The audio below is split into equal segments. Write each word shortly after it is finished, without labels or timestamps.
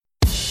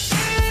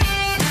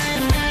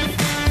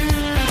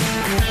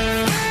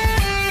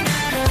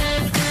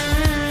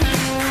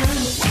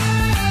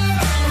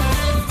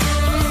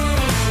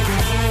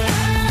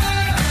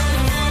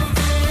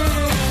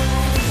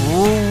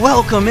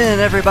Welcome in,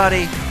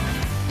 everybody.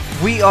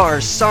 We are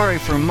Sorry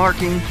for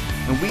Marking,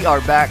 and we are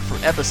back for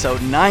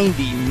episode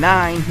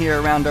 99 here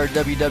around our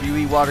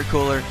WWE water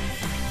cooler.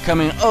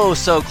 Coming oh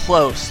so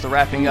close to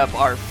wrapping up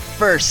our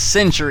first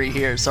century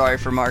here, Sorry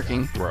for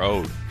Marking. We're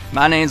old.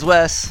 My name's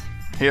Wes,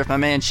 here with my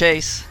man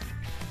Chase.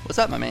 What's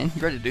up, my man?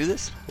 You ready to do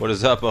this? What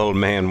is up, old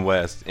man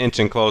Wes?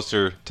 Inching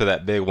closer to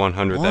that big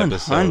 100th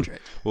episode.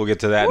 We'll get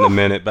to that in a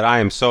minute, but I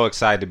am so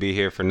excited to be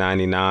here for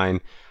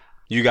 99.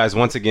 You guys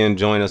once again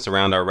join us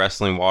around our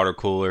wrestling water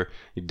cooler.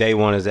 Day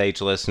One is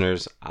H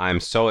listeners. I'm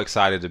so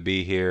excited to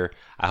be here.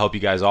 I hope you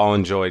guys all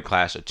enjoyed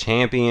Clash of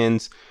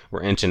Champions.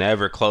 We're inching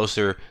ever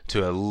closer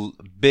to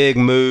a big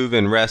move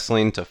in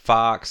wrestling to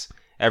Fox.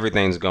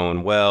 Everything's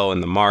going well in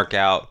the Mark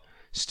Out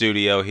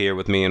studio here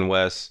with me and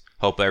Wes.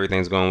 Hope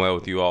everything's going well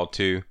with you all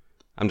too.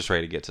 I'm just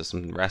ready to get to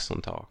some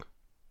wrestling talk.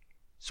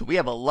 So we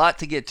have a lot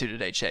to get to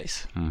today,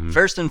 Chase.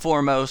 First and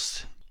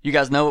foremost, you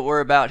guys know what we're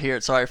about here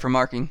at Sorry for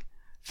Marking.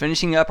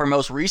 Finishing up our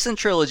most recent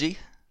trilogy.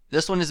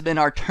 This one has been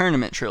our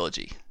tournament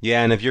trilogy.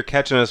 Yeah, and if you're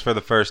catching us for the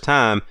first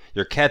time,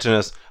 you're catching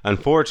us,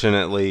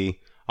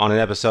 unfortunately, on an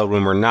episode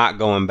when we're not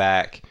going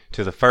back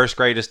to the first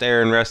greatest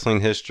era in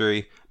wrestling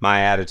history, my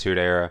Attitude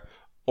Era,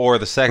 or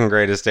the second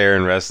greatest era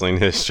in wrestling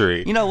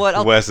history. You know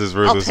what? Wes's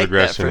Ruthless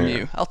Aggression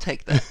I'll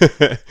take that from era. you.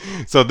 I'll take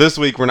that. So this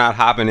week we're not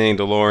hopping in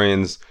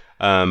DeLoreans,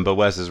 but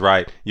Wes is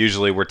right.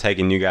 Usually we're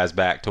taking you guys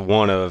back to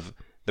one of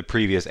the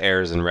previous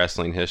eras in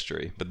wrestling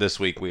history, but this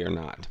week we are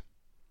not.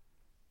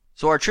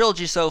 So our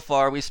trilogy so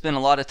far, we spent a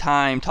lot of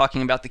time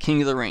talking about the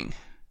King of the Ring,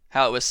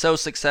 how it was so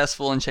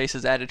successful in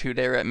Chase's Attitude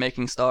Era at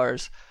making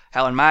stars,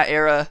 how in my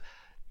era,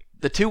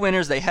 the two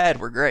winners they had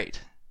were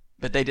great,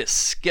 but they just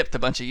skipped a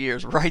bunch of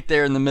years right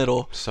there in the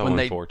middle when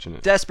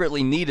unfortunate. They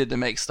desperately needed to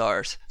make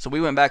stars. So we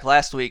went back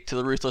last week to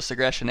the Ruthless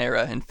Aggression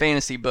Era and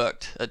fantasy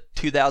booked a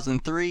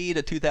 2003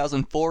 to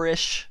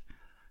 2004-ish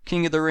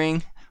King of the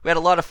Ring. We had a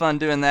lot of fun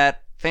doing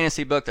that.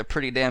 Fantasy booked a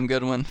pretty damn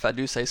good one, if I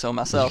do say so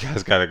myself. You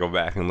guys got to go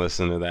back and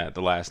listen to that,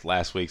 the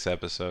last week's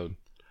episode.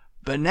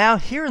 But now,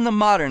 here in the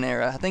modern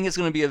era, I think it's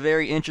going to be a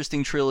very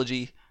interesting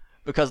trilogy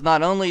because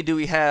not only do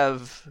we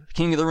have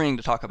King of the Ring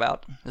to talk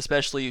about,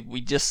 especially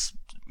we just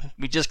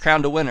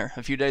crowned a winner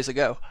a few days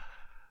ago.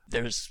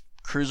 There's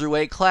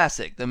Cruiserweight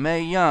Classic, the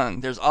Mae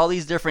Young. There's all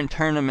these different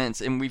tournaments,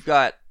 and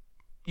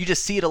you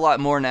just see it a lot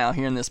more now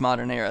here in this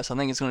modern era. So I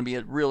think it's going to be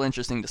a real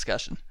interesting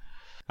discussion.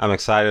 I'm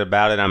excited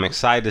about it. I'm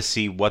excited to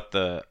see what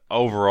the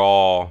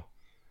overall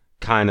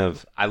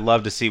I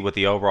love to see what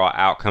the overall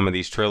outcome of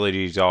these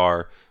trilogies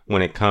are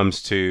when it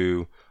comes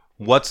to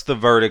what's the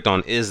verdict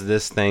on is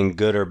this thing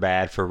good or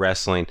bad for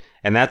wrestling.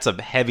 And that's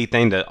a heavy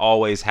thing to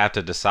always have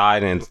to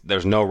decide, and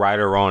there's no right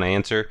or wrong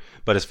answer.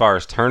 But as far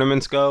as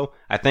tournaments go,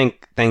 I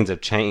think things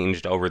have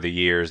changed over the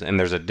years, and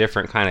there's a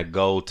different kind of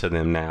goal to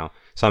them now.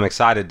 So I'm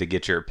excited to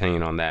get your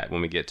opinion on that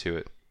when we get to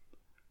it.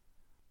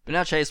 But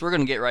now, Chase, we're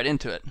going to get right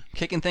into it.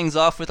 Kicking things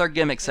off with our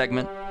gimmick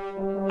segment.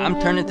 I'm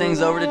turning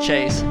things over to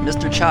Chase,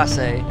 Mr. Chase,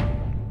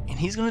 and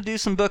he's going to do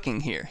some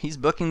booking here. He's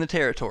booking the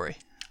territory.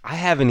 I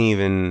haven't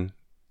even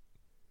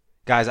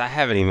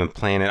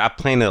planned it. I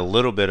planted a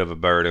little bit of a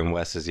bird in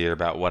Wes's ear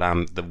about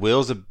the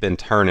wheels have been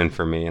turning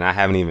for me, and I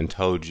haven't even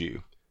told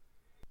you.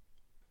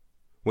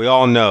 We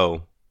all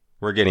know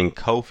we're getting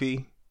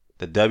Kofi,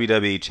 the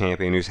WWE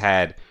champion, who's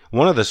had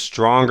one of the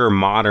stronger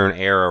modern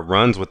era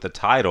runs with the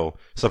title,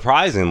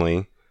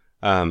 surprisingly,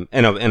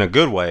 in a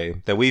good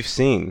way that we've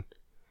seen,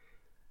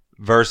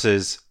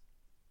 versus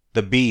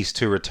the Beast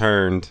who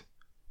returned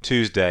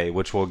Tuesday,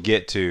 which we'll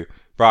get to,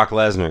 Brock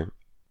Lesnar.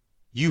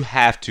 You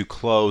have to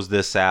close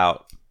this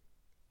out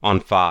on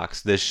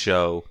Fox, this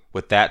show,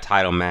 with that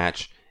title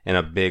match in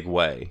a big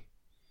way.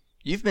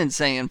 You've been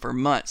saying for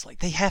months, like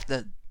they have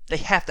to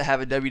have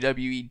a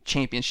WWE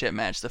championship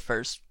match the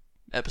first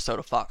episode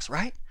of Fox,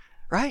 right?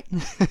 Right?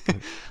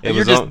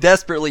 You're just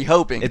desperately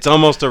hoping. It's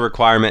almost a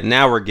requirement.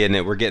 Now we're getting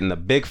it. We're getting the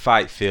big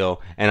fight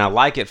feel, and I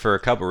like it for a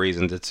couple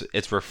reasons.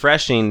 It's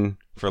refreshing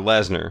for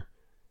Lesnar,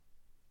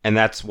 and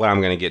that's what I'm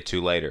going to get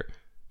to later.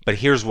 But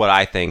here's what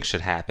I think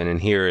should happen,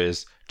 and here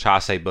is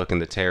Chase booking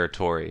the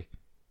territory.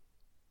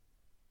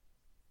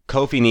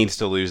 Kofi needs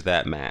to lose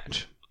that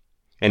match,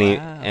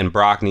 and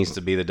Brock needs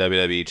to be the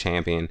WWE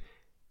champion,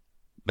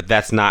 but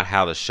that's not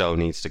how the show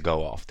needs to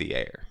go off the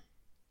air.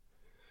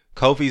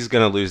 Kofi's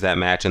going to lose that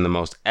match in the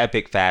most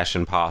epic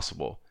fashion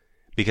possible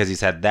because he's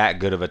had that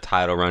good of a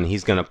title run.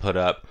 He's going to put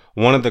up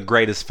one of the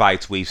greatest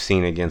fights we've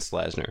seen against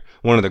Lesnar,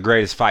 one of the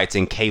greatest fights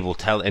in cable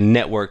and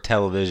network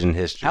television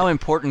history. How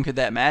important could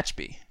that match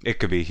be? It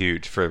could be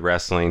huge for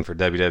wrestling, for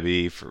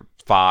WWE, for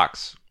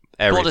Fox,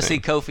 everything. Cool to see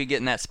Kofi get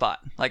in that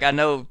spot. Like, I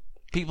know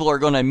people are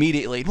going to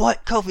immediately,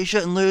 what? Kofi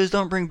shouldn't lose.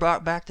 Don't bring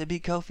Brock back to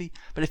beat Kofi.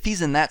 But if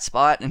he's in that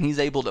spot and he's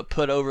able to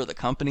put over the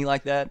company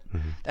like that,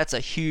 that's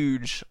a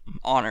huge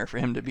honor for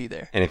him to be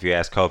there. And if you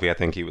ask Kofi, I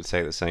think he would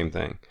say the same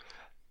thing.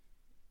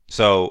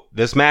 So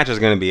this match is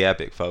going to be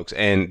epic, folks.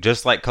 And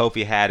just like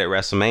Kofi had at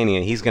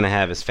WrestleMania, he's going to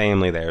have his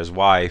family there, his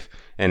wife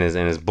and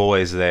his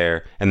boys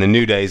there, and the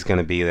New Day is going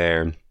to be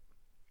there.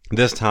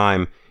 This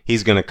time,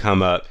 he's going to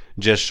come up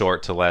just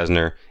short to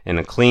Lesnar in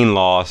a clean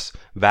loss,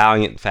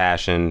 valiant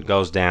fashion,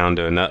 goes down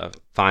to a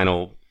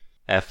final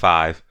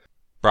F5.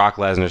 Brock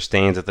Lesnar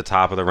stands at the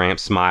top of the ramp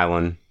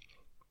smiling.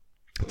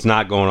 It's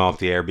not going off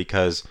the air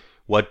because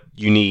what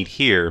you need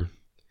here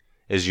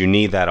is you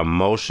need that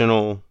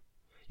emotional,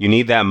 you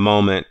need that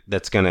moment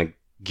that's going to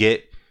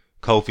get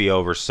Kofi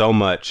over so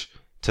much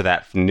to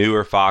that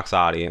newer Fox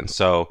audience.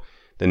 So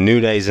the New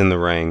Day's in the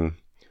ring,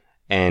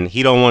 and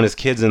he don't want his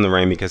kids in the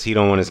ring because he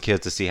don't want his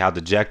kids to see how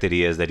dejected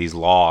he is that he's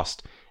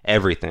lost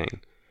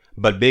everything.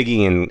 But Big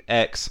E and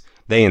X,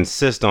 they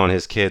insist on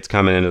his kids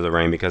coming into the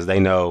ring because they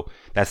know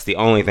that's the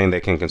only thing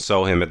that can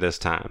console him at this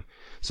time.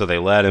 So they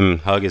let him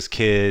hug his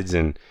kids,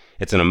 and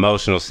it's an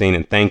emotional scene.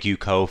 And thank you,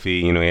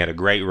 Kofi. You know, he had a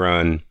great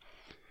run.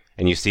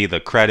 And you see the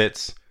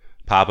credits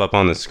pop up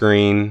on the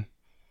screen,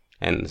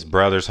 and his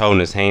brother's holding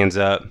his hands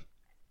up.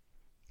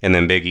 And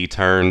then Big E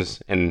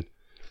turns and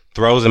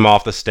throws him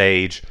off the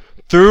stage,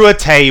 through a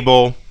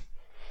table,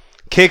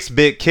 kicks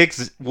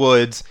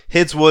Woods,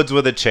 hits Woods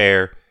with a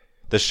chair.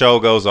 The show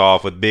goes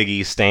off with Big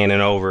E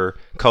standing over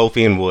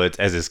Kofi and Woods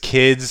as his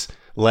kids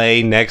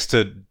lay next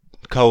to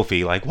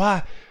Kofi. Like,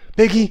 why,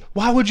 Big E,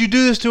 why would you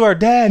do this to our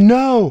dad?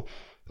 No.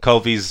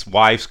 Kofi's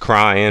wife's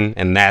crying,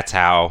 and that's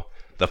how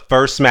the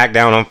first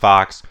SmackDown on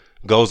Fox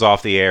goes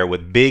off the air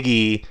with Big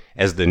E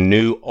as the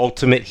new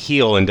ultimate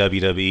heel in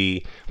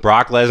WWE,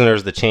 Brock Lesnar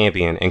as the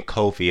champion, and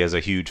Kofi as a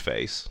huge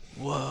face.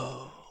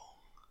 Whoa.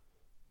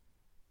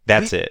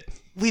 That's it.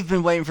 We've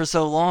been waiting for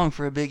so long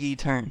for a Big E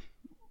turn.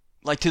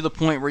 Like, to the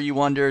point where you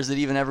wonder, is it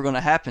even ever going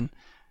to happen?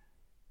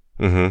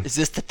 Mm-hmm. Is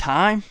this the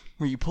time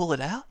where you pull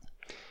it out?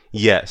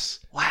 Yes.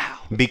 Wow.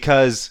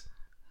 Because,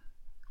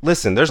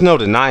 listen, there's no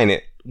denying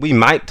it. We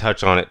might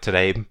touch on it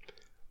today,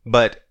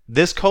 but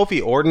this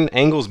Kofi Orton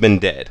angle's been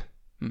dead.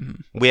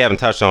 Mm-hmm. We haven't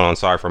touched on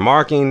Sorry for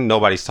Marking.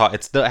 Nobody's talked.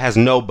 It still has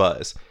no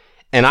buzz.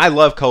 And I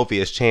love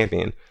Kofi as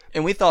champion.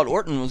 And we thought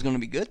Orton was going to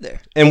be good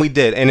there. And we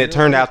did. And it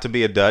turned out to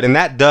be a dud. And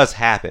that does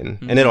happen.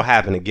 Mm-hmm. And it'll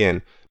happen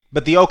again.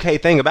 But the okay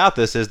thing about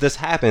this is this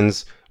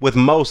happens with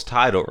most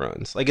title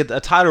runs. Like, a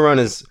title run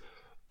is,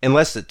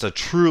 unless it's a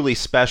truly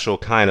special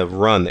kind of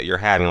run that you're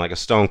having, like a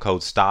Stone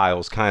Cold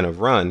Styles kind of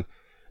run,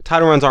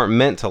 title runs aren't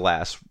meant to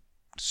last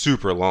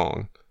super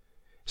long.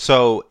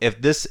 So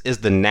if this is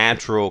the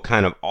natural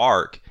kind of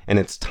arc and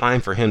it's time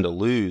for him to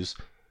lose,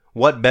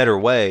 what better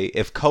way,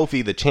 if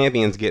Kofi the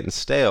champion's getting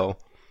stale,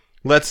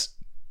 let's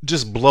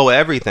just blow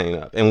everything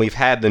up. And we've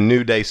had the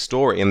New Day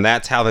story, and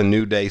that's how the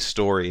New Day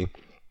story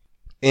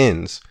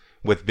ends,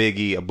 with Big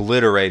E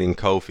obliterating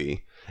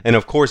Kofi. And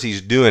of course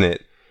he's doing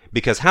it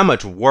because how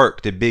much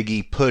work did Big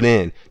E put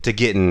in to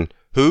getting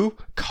who?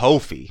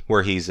 Kofi,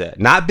 where he's at.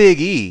 Not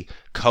Big E,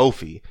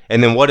 Kofi.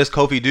 And then what does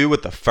Kofi do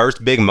with the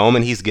first big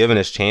moment he's given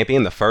as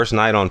champion, the first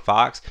night on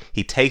Fox?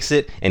 He takes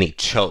it and he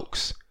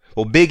chokes.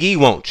 Well, Big E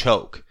won't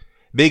choke.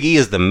 Big E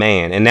is the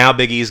man. And now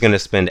Big E is going to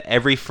spend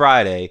every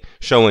Friday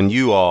showing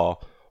you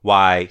all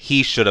why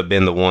he should have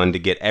been the one to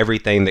get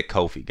everything that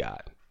Kofi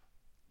got.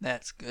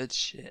 That's good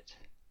shit.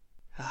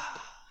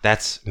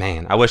 That's,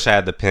 man, I wish I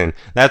had the pen.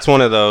 That's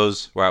one of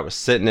those where I was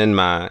sitting in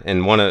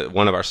one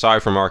of our Sorry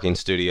for Marking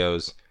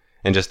studios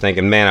and just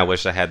thinking, man, I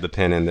wish I had the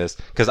pen in this,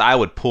 because I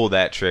would pull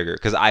that trigger,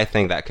 because I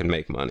think that could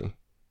make money.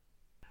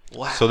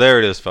 Wow. So there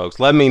it is, folks.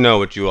 Let me know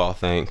what you all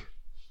think.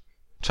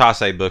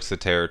 Chase books the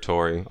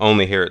territory.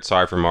 Only here at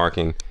Sorry for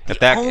Marking. If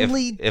that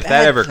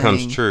ever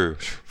comes true.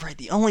 Right,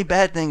 the only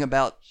bad thing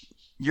about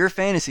your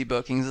fantasy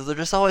bookings is they're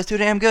just always too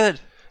damn good.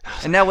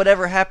 And now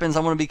whatever happens,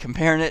 I'm going to be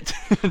comparing it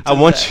to I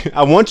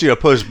want you to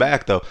push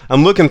back, though.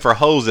 I'm looking for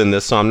holes in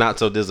this so I'm not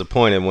so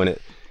disappointed when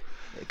it...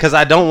 Because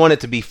I don't want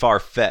it to be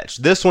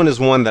far-fetched. This one is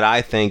one that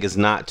I think is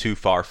not too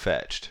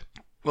far-fetched.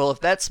 Well, if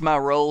that's my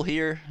role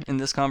here in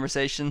this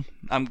conversation,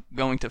 I'm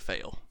going to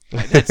fail.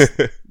 Like,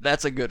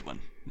 that's a good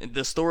one.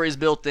 The story's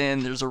built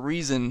in. There's a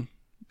reason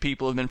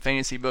people have been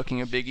fantasy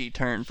booking a Big E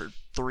turn for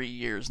 3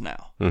 years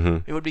now.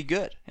 Mm-hmm. It would be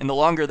good. And the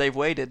longer they've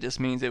waited just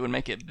means it would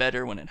make it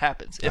better when it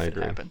happens, if it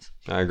happens.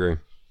 I agree.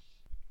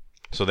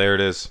 So there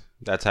it is.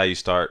 That's how you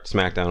start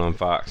SmackDown on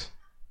Fox.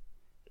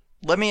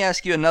 Let me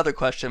ask you another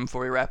question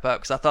before we wrap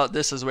up, because I thought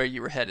this is where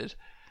you were headed.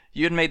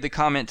 You had made the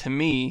comment to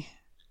me,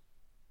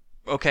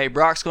 okay,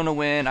 Brock's going to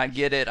win. I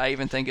get it. I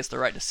even think it's the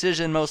right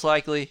decision, most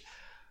likely.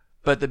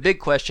 But the big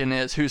question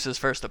is, who's his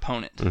first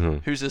opponent? Mm-hmm.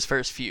 Who's his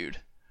first feud?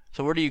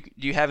 So where do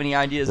you have any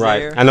ideas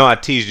there? I know I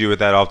teased you with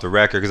that off the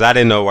record because I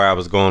didn't know where I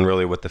was going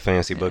really with the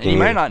fantasy booking. And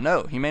he may not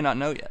know. He may not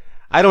know yet.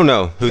 I don't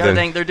know who.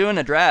 They're doing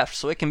a draft,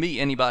 so it can be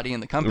anybody in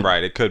the company.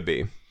 Right, it could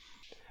be.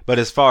 But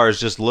as far as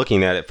just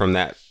looking at it from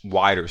that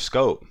wider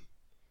scope,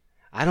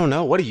 I don't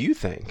know. What do you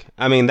think?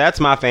 I mean, that's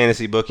my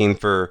fantasy booking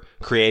for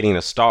creating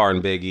a star in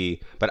Big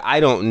E, but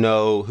I don't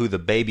know who the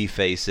baby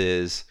face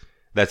is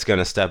that's going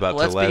to step up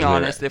to Lesnar. Let's be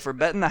honest. If we're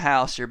betting the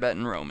house, you're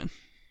betting Roman.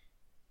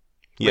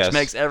 Which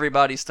makes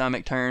everybody's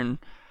stomach turn,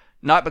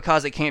 not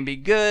because it can't be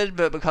good,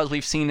 but because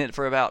we've seen it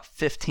for about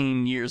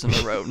 15 years in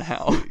a row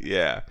now.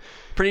 Yeah.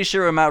 Pretty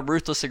sure when my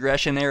Ruthless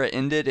Aggression era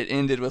ended, it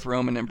ended with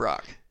Roman and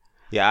Brock.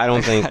 Yeah, I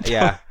don't think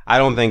I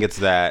don't think it's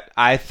that.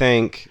 I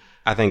think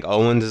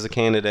Owens is a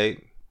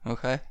candidate.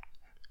 Okay.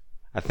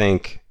 I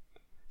think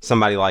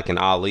somebody like an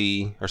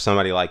Ali or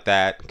somebody like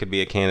that could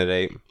be a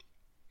candidate.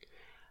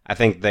 I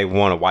think they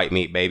want a white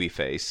meat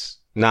babyface.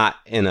 Not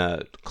in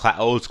a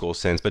old school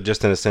sense, but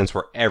just in a sense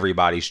where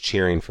everybody's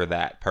cheering for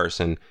that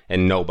person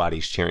and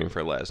nobody's cheering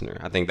for Lesnar.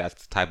 I think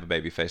that's the type of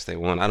babyface they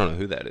want. I don't know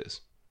who that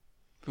is.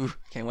 Ooh,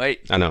 can't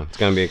wait. I know. It's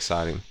going to be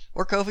exciting.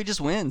 Or Kofi just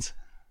wins.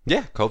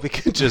 Yeah, Kofi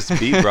could just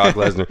beat Brock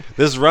Lesnar.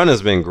 This run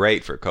has been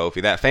great for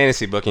Kofi. That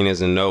fantasy booking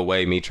is in no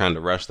way me trying to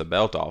rush the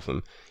belt off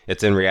him.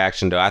 It's in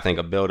reaction to, I think,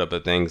 a buildup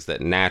of things that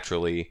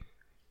naturally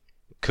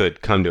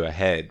could come to a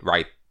head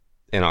right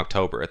in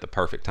October at the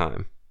perfect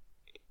time.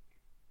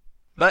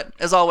 But,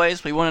 as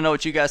always, we want to know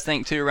what you guys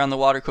think, too, around the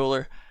water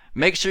cooler.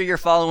 Make sure you're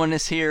following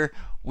us here.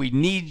 We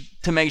need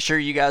to make sure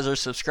you guys are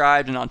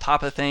subscribed and on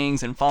top of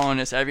things and following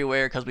us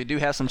everywhere because we do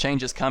have some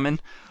changes coming.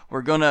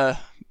 We're going to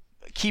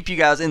keep you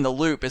guys in the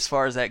loop as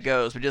far as that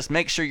goes. But just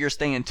make sure you're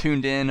staying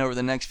tuned in over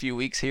the next few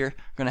weeks here.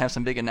 We're going to have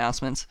some big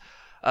announcements.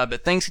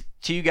 But thanks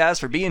to you guys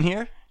for being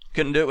here.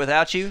 Couldn't do it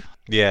without you.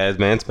 Yeah,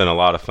 man, it's been a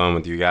lot of fun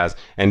with you guys.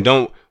 And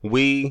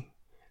we're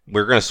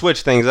going to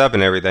switch things up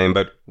and everything,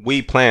 but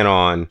we plan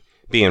on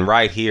being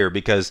right here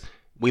because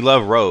we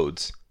love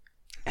roads.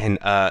 And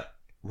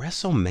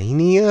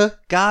WrestleMania,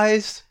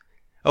 guys,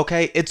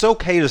 okay, it's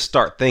okay to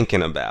start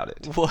thinking about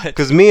it. What?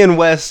 Because me and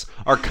Wes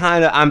are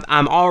kind of,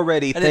 I'm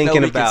already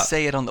thinking about. Could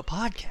say it on the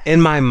podcast.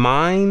 In my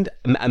mind,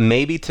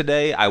 maybe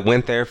today I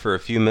went there for a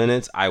few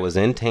minutes. I was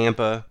in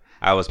Tampa.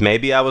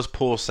 Maybe I was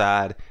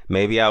poolside.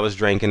 Maybe I was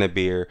drinking a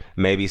beer.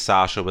 Maybe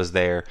Sasha was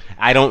there.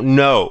 I don't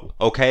know,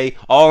 okay?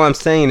 All I'm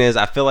saying is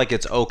I feel like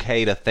it's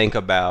okay to think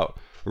about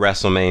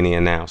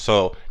WrestleMania now.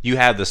 So you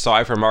have the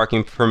Sorry for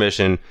Marking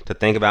permission to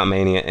think about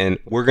Mania, and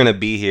we're going to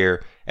be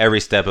here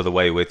every step of the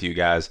way with you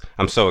guys.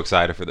 I'm so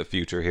excited for the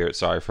future here at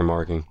Sorry for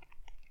Marking.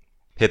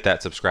 Hit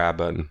that subscribe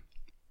button.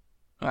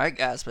 All right,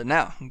 guys, but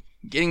now,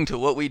 getting to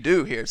what we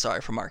do here at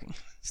Sorry for Marking.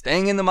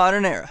 Staying in the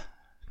modern era.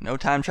 No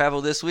time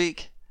travel this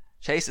week.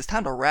 Chase, it's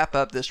time to wrap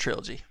up this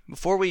trilogy.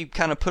 Before we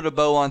kind of put a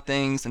bow on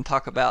things and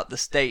talk about the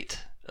state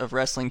of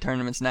wrestling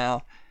tournaments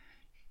now,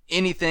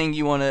 anything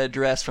you want to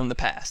address from the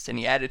past?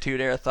 Any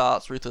Attitude Era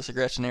thoughts, Ruthless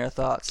Aggression Era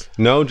thoughts?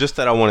 No, just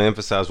that I want to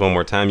emphasize one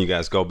more time, you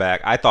guys go back.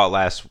 I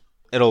thought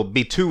it'll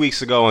be 2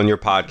 weeks ago on your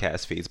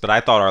podcast feeds, but I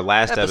thought our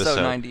last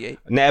episode 98.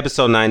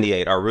 Episode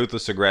 98, our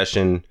Ruthless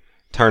Aggression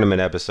tournament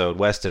episode,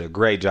 Wes did a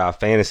great job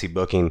fantasy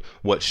booking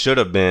what should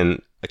have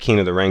been a King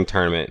of the Ring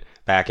tournament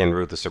back in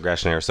Ruthless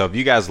Aggression Era. So if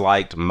you guys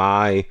liked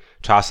my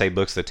Chase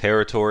Books the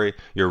Territory,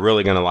 you're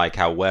really going to like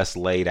how Wes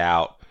laid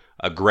out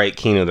a great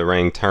King of the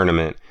Ring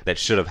tournament that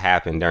should have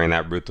happened during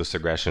that Ruthless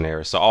Aggression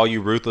Era. So all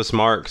you Ruthless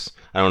marks,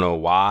 I don't know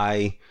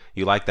why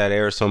you like that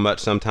era so much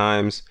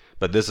sometimes,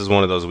 but this is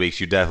one of those weeks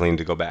you definitely need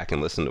to go back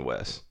and listen to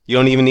Wes. You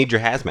don't even need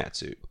your hazmat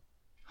suit.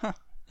 Huh,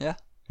 yeah.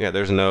 Yeah,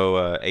 there's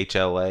no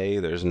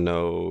HLA, there's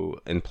no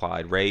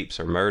implied rapes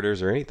or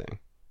murders or anything.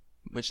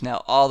 Which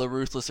now all the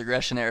Ruthless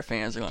Aggression Era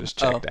fans are going, just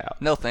checked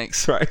out. No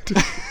thanks. Right.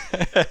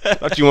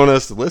 Thought you wanted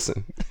us to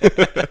listen.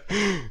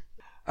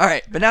 All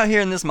right, but now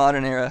here in this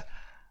modern era,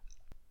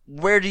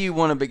 where do you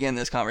want to begin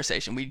this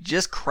conversation? We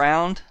just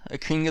crowned a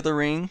King of the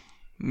Ring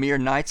mere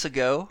nights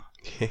ago.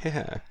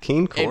 Yeah,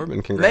 King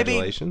Corbin,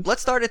 congratulations. Maybe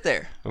let's start it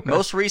there. Okay.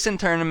 Most recent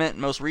tournament,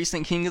 most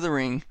recent King of the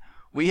Ring,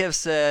 we have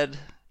said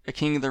a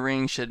King of the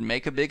Ring should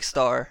make a big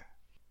star,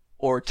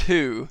 or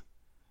two,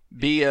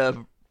 be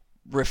a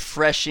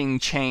refreshing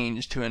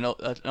change to an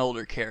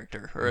older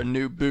character, or a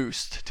new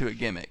boost to a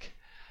gimmick.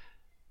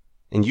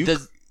 And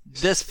Does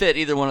this fit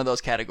either one of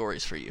those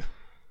categories for you?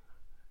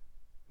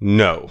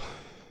 No,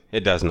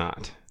 it does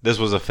not. This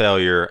was a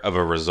failure of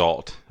a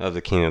result of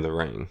the King of the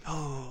Ring.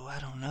 Oh, I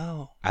don't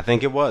know. I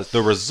think it was.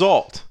 The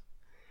result.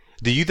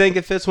 Do you think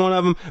it fits one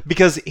of them?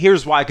 Because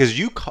here's why. Because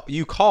you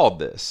called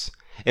this.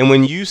 And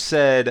when you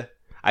said,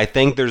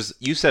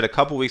 you said a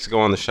couple weeks ago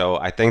on the show,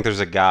 I think there's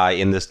a guy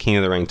in this King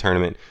of the Ring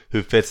tournament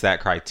who fits that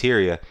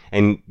criteria.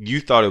 And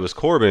you thought it was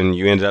Corbin.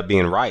 You ended up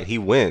being right. He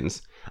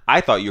wins.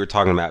 I thought you were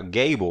talking about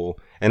Gable.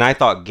 And I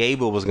thought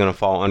Gable was going to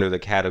fall under the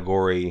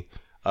category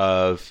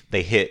of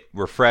they hit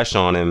refresh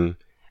on him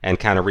and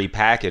kind of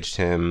repackaged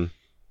him.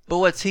 But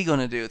what's he going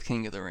to do with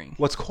King of the Ring?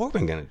 What's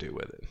Corbin going to do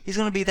with it? He's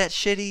going to be that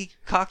shitty,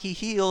 cocky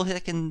heel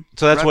that can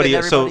so that's rub what in he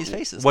everybody's so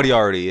faces. What he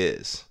already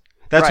is.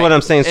 That's right. What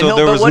I'm saying. So and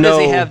there was what no.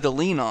 Does he have to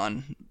lean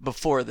on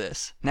before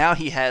this? Now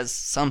he has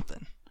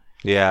something.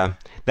 Yeah,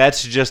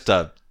 that's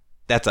a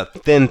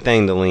thin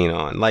thing to lean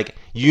on. Like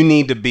you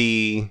need to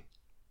be.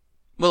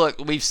 Well, look,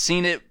 we've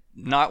seen it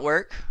not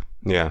work.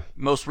 Yeah.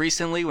 Most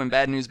recently, when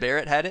Bad News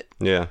Barrett had it.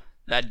 Yeah.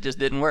 That just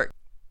didn't work.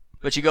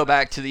 But you go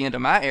back to the end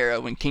of my era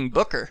when King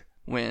Booker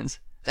wins.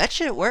 That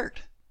shit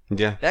worked.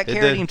 Yeah. That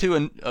carried him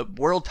to a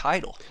world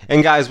title.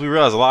 And guys, we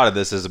realize a lot of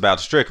this is about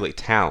strictly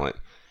talent.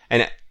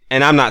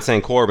 And I'm not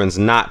saying Corbin's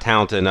not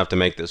talented enough to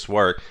make this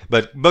work,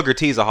 but Booker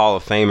T's a Hall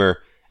of Famer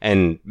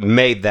and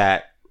made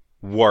that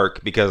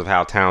work because of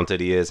how talented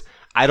he is.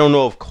 I don't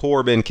know if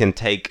Corbin can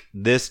take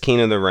this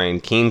King of the Ring,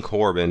 King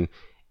Corbin,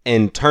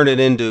 and turn it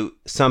into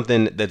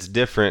something that's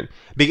different.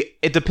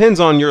 It depends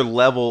on your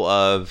level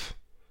of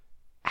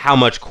how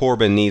much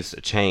Corbin needs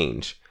to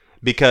change.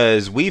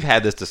 Because we've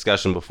had this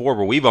discussion before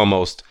where we've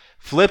almost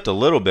flipped a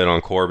little bit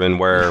on Corbin,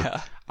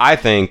 where I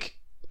think,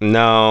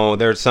 no,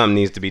 there's something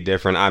needs to be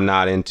different. I'm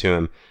not into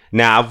him.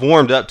 Now, I've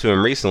warmed up to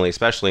him recently,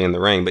 especially in the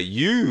ring, but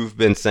you've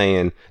been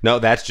saying, no,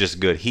 that's just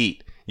good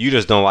heat. You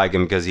just don't like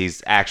him because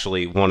he's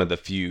actually one of the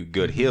few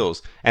good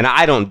heels. And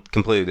I don't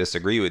completely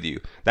disagree with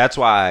you. That's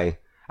why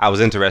I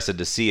was interested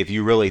to see if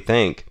you really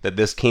think that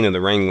this King of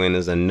the Ring win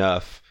is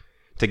enough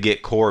to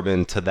get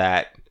Corbin to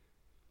that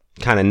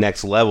kind of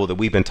next level that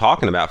we've been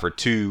talking about for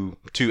two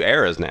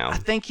eras now. I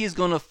think he's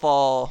going to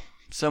fall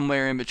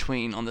somewhere in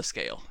between on the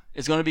scale.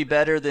 It's going to be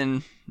better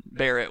than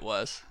Barrett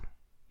was,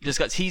 just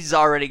because he's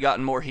already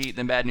gotten more heat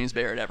than Bad News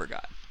Barrett ever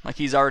got. Like,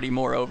 he's already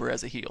more over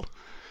as a heel.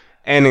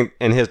 And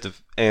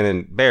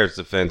in Barrett's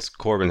defense,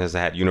 Corbin has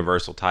had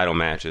universal title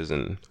matches,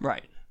 and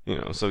right,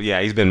 so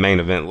yeah, he's been main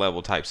event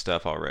level type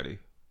stuff already.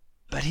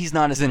 But he's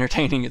not as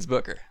entertaining as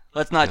Booker.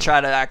 Let's not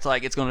try to act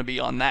like it's going to be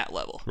on that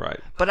level. Right.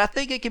 But I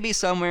think it can be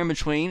somewhere in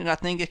between, and I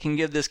think it can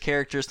give this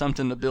character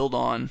something to build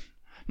on.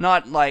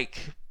 Not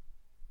like,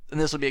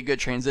 and this will be a good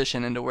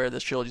transition into where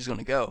this trilogy is going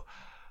to go.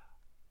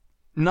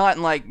 Not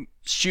in like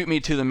shoot me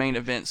to the main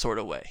event sort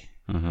of way.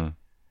 Mm-hmm.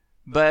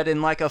 But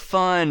in like a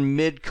fun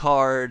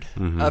mid-card,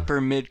 upper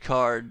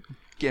mid-card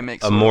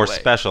gimmick sort a more of way.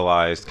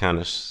 Specialized kind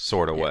of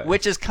sort of way.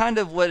 Which is kind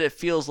of what it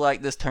feels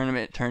like this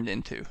tournament turned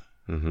into.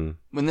 Mm-hmm.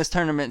 When this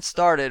tournament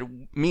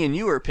started, me and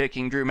you were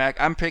picking Drew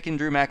I'm picking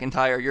Drew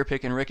McIntyre, you're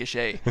picking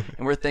Ricochet,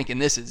 and we're thinking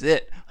this is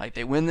it. Like,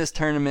 they win this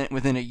tournament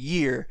within a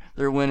year,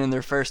 they're winning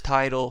their first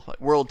title, like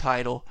world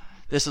title.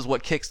 This is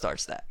what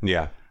kickstarts that.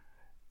 Yeah.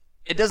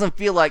 It doesn't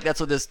feel like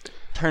that's what this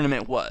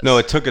tournament was. No,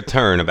 it took a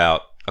turn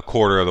about a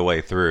quarter of the way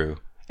through.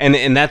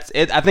 And that's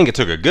it. I think it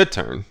took a good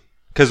turn,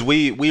 because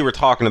we were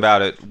talking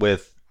about it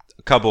with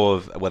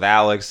with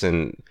Alex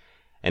and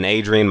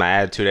Adrian, my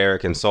Attitude Era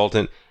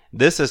consultant.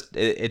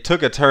 It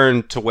took a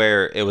turn to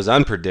where it was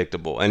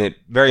unpredictable, and it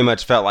very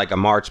much felt like a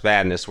March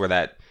Madness where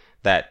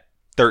that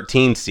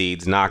 13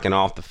 seeds knocking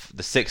off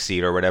the 6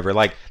 seed or whatever.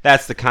 Like,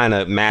 that's the kind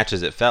of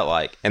matches it felt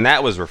like, and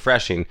that was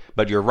refreshing.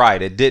 But you're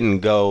right, it didn't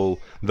go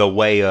the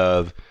way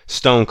of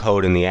Stone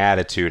Cold in the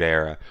Attitude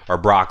Era or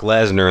Brock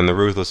Lesnar in the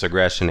Ruthless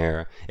Aggression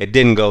Era. It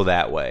didn't go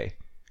that way.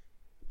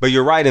 But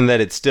you're right in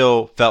that it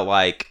still felt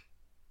like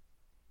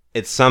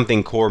it's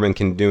something Corbin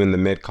can do in the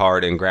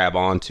mid-card and grab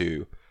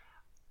onto.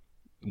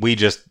 We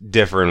just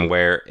differ in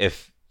where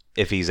if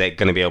he's going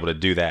to be able to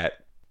do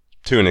that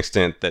to an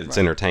extent that it's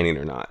entertaining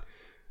or not.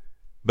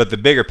 But the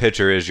bigger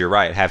picture is, you're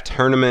right, have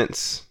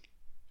tournaments.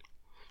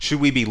 Should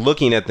we be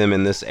looking at them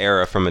in this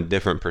era from a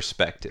different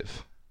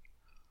perspective?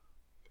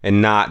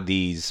 And not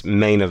these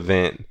main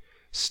event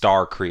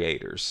star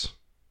creators?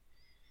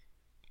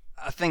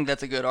 I think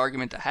that's a good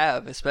argument to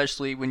have,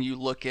 especially when you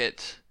look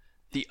at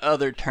the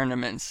other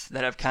tournaments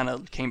that have kind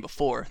of came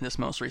before this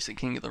most recent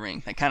King of the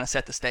Ring. They kind of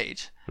set the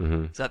stage.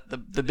 Mm-hmm. So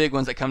the big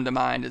ones that come to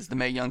mind is the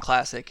Mae Young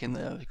Classic and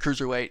the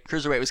Cruiserweight.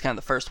 Cruiserweight was kind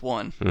of the first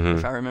one,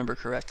 if I remember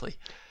correctly.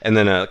 And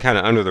then a kind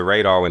of under the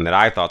radar one that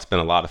I thought's been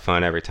a lot of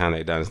fun every time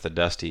they've done is the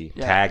Dusty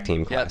Tag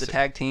Team Classic. Yeah, the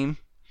tag team.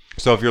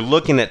 So if you're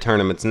looking at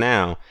tournaments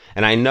now,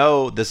 and I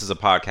know this is a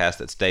podcast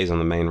that stays on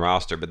the main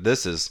roster, but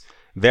this is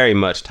very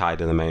much tied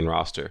to the main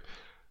roster.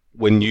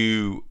 When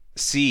you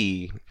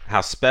see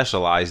how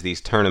specialized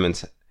these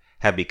tournaments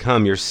have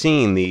become, you're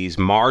seeing these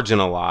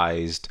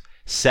marginalized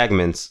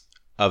segments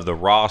of the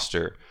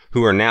roster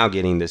who are now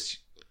getting this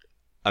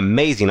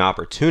amazing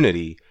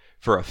opportunity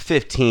for a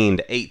 15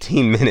 to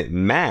 18 minute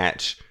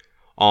match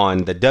on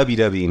the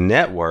WWE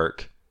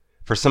Network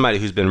for somebody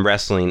who's been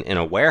wrestling in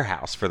a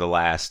warehouse for the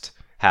last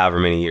however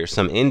many years,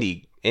 some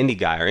indie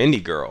guy or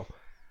indie girl.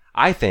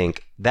 I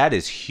think that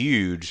is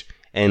huge,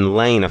 and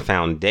laying a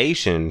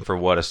foundation for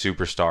what a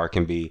superstar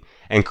can be,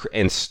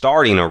 and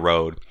starting a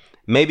road.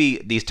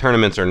 Maybe these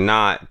tournaments are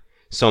not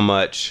so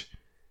much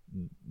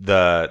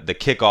the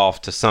kickoff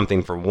to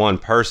something for one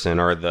person,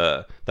 or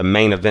the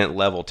main event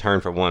level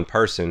turn for one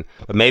person,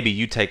 but maybe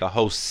you take a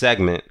whole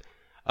segment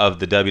of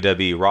the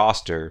WWE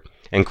roster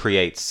and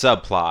create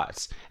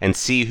subplots and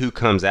see who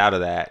comes out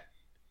of that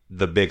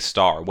the big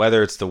star.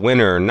 Whether it's the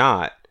winner or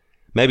not,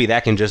 maybe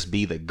that can just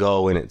be the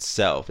goal in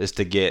itself, is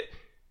to get,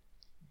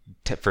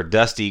 for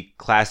Dusty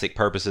Classic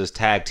purposes,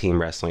 tag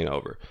team wrestling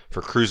over.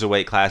 For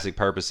Cruiserweight Classic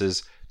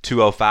purposes,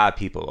 205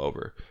 people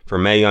over. For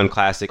Mae Young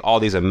Classic, all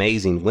these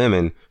amazing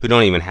women who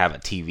don't even have a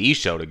TV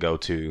show to go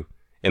to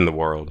in the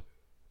world.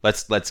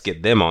 Let's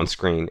get them on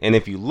screen. And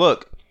if you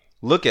look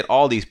at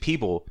all these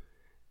people,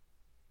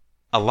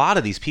 a lot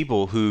of these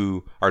people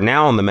who are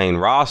now on the main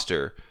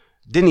roster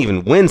didn't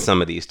even win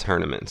some of these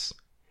tournaments.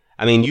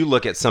 I mean, you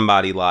look at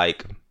somebody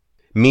like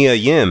Mia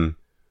Yim,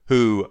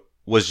 who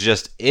was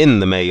just in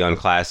the Mae Young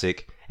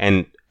Classic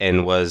and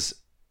was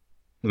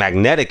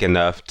magnetic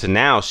enough to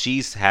now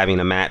she's having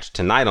a match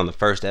tonight on the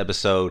first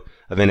episode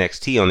of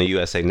NXT on the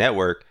USA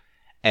Network,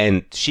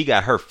 and she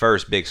got her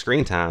first big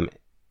screen time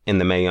in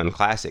the Mae Young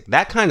Classic.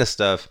 That kind of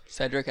stuff.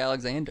 Cedric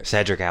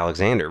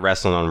Alexander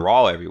wrestling on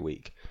Raw every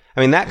week.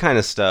 I mean, that kind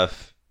of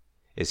stuff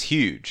is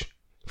huge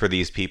for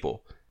these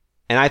people.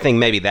 And I think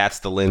maybe that's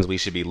the lens we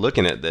should be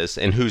looking at this,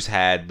 and who's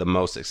had the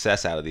most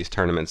success out of these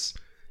tournaments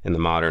in the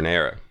modern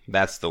era.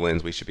 That's the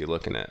lens we should be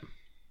looking at.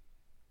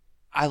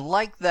 I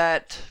like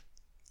that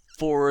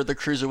for the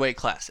Cruiserweight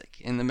Classic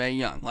in the Mae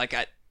Young.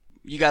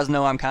 You guys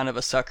know I'm kind of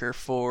a sucker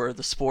for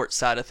the sports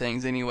side of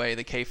things anyway,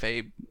 the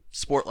kayfabe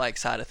sport-like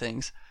side of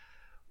things.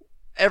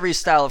 Every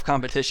style of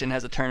competition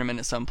has a tournament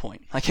at some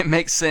point. It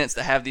makes sense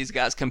to have these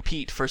guys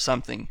compete for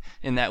something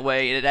in that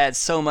way. It adds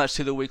so much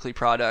to the weekly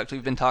product.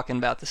 We've been talking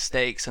about the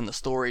stakes and the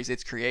stories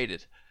it's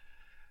created.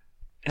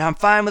 And I'm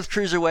fine with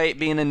Cruiserweight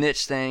being a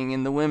niche thing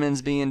and the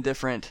women's being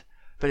different.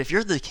 But if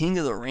you're the King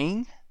of the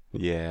Ring,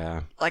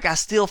 yeah, I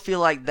still feel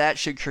like that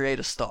should create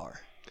a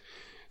star.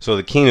 So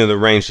the King of the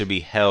Ring should be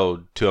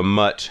held to a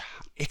much...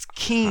 It's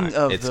King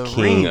of the Ring.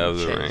 King of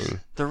the Ring.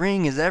 The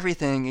ring is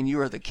everything, and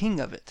you are the king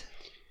of it.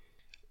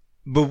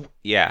 But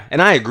yeah, and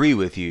I agree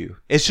with you.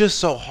 It's just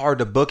so hard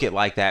to book it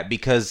like that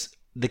because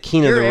the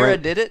King of the Ring... Your era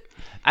did it.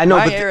 I know,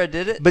 My era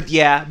did it. But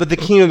the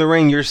King of the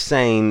Ring you're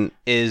saying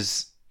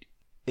is...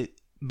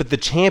 But the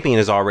champion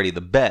is already the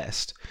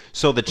best.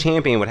 So the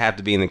champion would have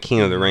to be in the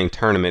King of the Ring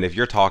tournament if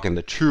you're talking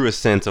the truest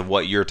sense of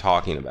what you're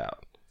talking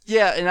about.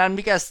 Yeah, and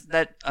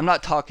I'm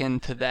not talking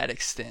to that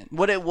extent.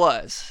 What it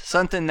was,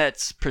 something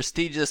that's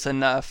prestigious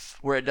enough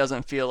where it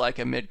doesn't feel like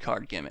a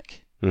mid-card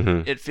gimmick.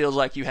 Mm-hmm. It feels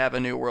like you have a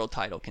new world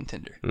title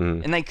contender.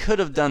 Mm-hmm. And they could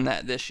have done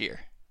that this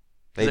year.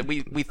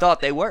 We thought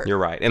they were. You're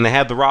right. And they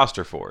had the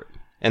roster for it.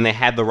 And they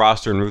had the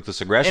roster and Ruthless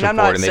Aggression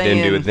for it, and they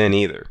didn't do it then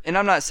either. And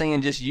I'm not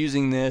saying just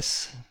using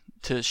this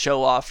to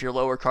show off your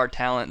lower card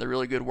talent, the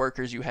really good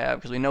workers you have,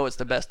 because we know it's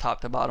the best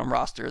top to bottom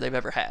roster they've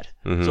ever had.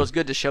 Mm-hmm. So it's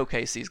good to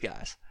showcase these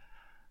guys.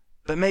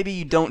 But maybe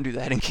you don't do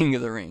that in King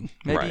of the Ring.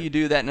 Maybe right. you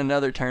do that in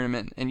another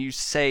tournament and you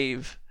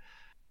save.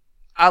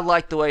 I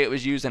like the way it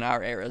was used in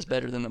our era. It's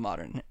better than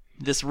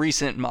this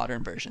recent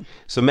modern version.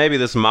 So maybe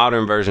this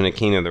modern version of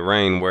King of the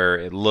Ring, where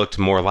it looked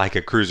more like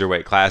a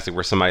Cruiserweight Classic,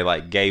 where somebody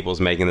like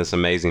Gable's making this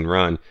amazing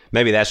run,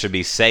 maybe that should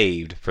be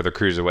saved for the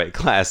Cruiserweight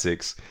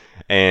Classics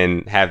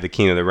and have the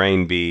King of the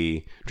Ring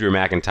be Drew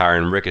McIntyre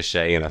and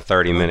Ricochet in a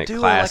 30-minute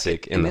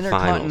classic in the finals.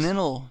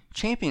 Intercontinental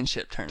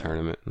Championship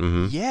tournament.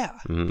 Mm-hmm. Yeah.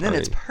 Mm-hmm. Then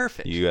it's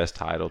perfect. U.S.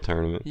 title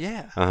tournament.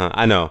 Yeah.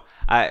 I know.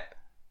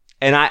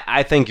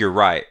 I think you're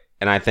right.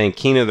 And I think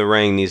King of the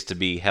Ring needs to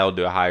be held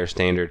to a higher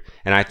standard.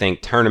 And I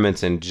think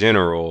tournaments in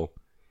general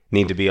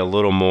need to be a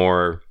little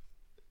more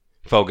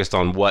focused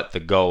on what the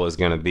goal is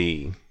going to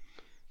be.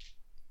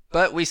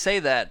 But we say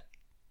that,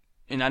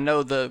 and I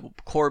know the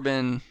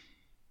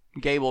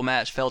Corbin-Gable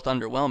match felt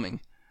underwhelming.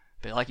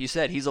 But like you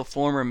said, he's a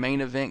former main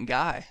event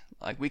guy.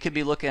 We could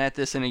be looking at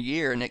this in a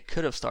year, and it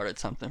could have started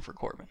something for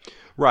Corbin.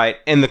 Right.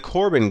 And the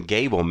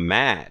Corbin-Gable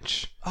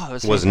match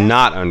was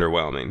not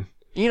underwhelming.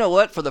 You know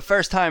what? For the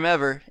first time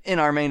ever in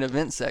our main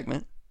event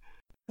segment.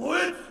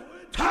 It's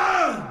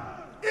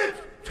time!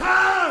 It's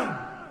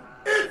time!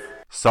 It's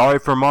Sorry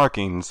for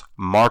Marking's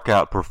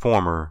Markout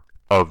Performer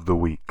of the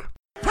Week.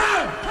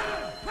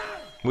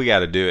 We got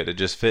to do it. It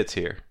just fits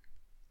here.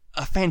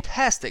 A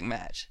fantastic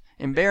match.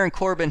 And Baron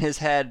Corbin has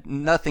had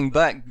nothing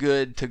but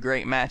good to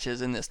great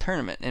matches in this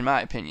tournament, in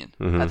my opinion.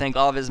 Mm-hmm. I think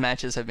all of his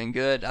matches have been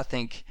good. I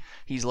think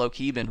he's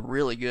low-key been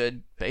really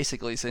good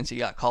basically since he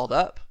got called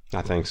up.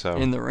 I think so.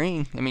 In the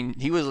ring. I mean,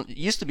 he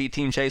used to be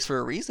Team Chase for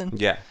a reason.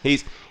 Yeah.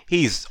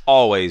 He's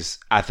always,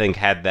 I think,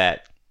 had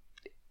that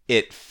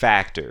it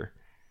factor.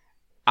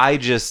 I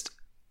just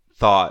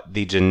thought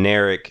the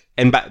generic,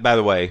 and by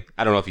the way,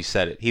 I don't know if you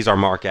said it, he's our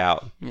mark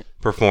out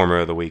performer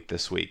of the week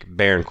this week.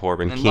 Baron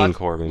Corbin, and King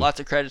Corbin. Lots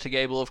of credit to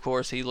Gable, of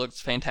course. He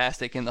looked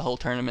fantastic in the whole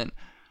tournament,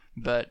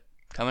 but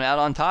coming out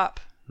on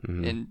top.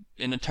 Mm-hmm.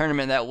 In a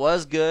tournament that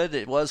was good,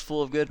 it was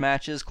full of good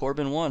matches,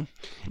 Corbin won.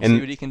 See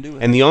what he can do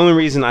with it. And the only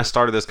reason I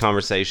started this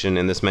conversation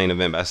in this main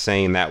event by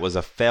saying that was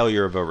a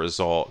failure of a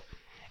result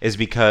is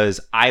because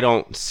I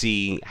don't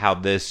see how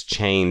this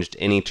changed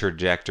any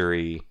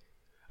trajectory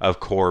of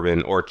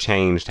Corbin or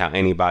changed how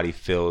anybody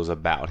feels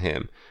about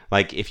him.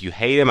 If you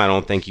hate him, I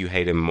don't think you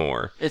hate him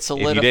more. It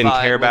solidified if you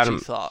didn't care about him,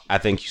 thought. I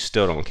think you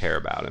still don't care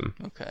about him.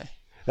 Okay.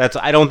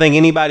 I don't think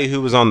anybody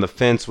who was on the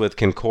fence with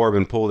can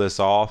Corbin pull this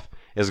off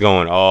is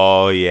going,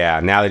 oh yeah,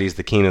 now that he's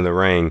the King of the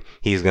Ring,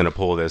 he's going to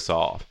pull this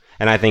off.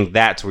 And I think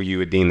that's where you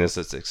would deem this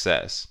a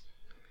success.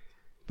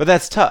 But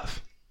that's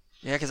tough.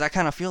 Yeah, because I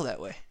kind of feel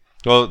that way.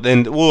 Well,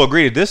 then we'll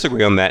agree to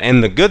disagree on that.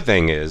 And the good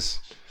thing is,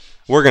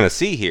 we're going to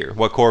see here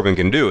what Corbin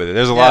can do with it.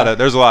 There's a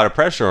lot of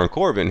pressure on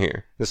Corbin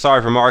here.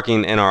 Sorry for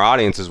Marking, and our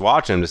audience is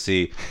watching to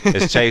see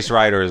is Chase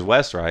right or is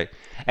West right.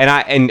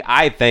 And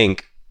I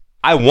think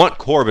I want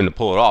Corbin to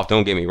pull it off,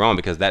 don't get me wrong,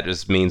 because that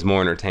just means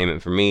more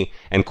entertainment for me.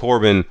 And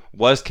Corbin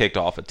was kicked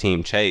off of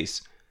Team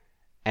Chase,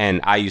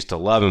 and I used to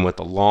love him with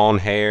the long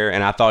hair,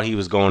 and I thought he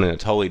was going in a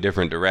totally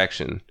different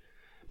direction.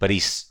 But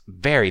he's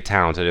very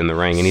talented in the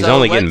ring, and he's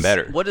only getting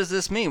better. What does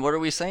this mean? What are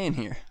we saying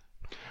here?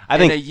 I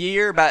think in a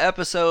year, by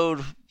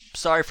episode,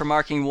 sorry for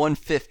Marking,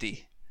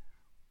 150,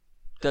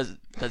 does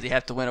he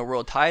have to win a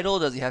world title?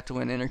 Does he have to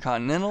win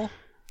Intercontinental?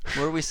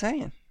 What are we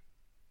saying?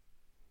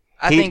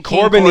 I think King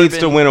Corbin needs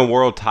to win a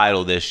world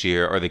title this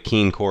year, or the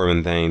King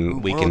Corbin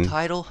thing. World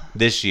title?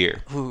 This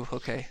year. Ooh,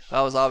 okay.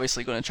 I was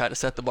obviously going to try to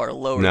set the bar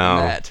lower than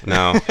that.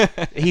 No.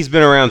 He's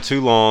been around too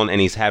long, and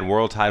he's had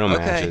world title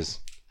matches.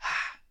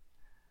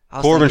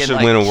 Corbin should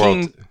win a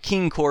world.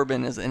 King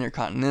Corbin is the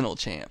Intercontinental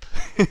champ.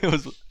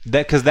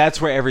 Because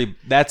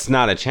that's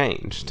not a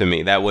change to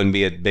me. That wouldn't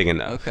be big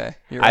enough. Okay,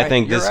 you're right. I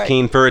think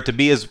King, for it to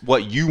be as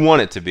what you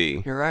want it to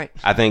be. You're right.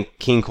 I think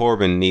King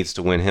Corbin needs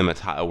to win him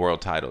a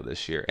world title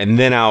this year, and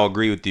then I'll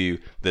agree with you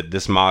that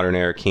this modern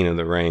era King of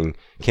the Ring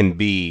can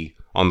be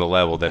on the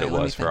level that it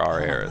was for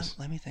our eras.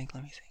 Let me think.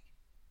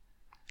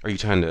 Are you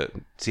trying to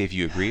see if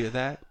you agree to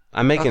that?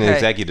 I'm making an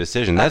executive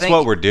decision. That's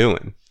what we're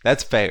doing.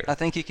 That's fair. I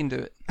think you can do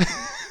it.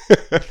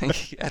 I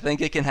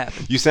think it can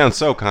happen. You sound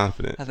so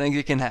confident. I think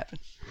it can happen.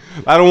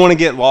 I don't want to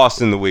get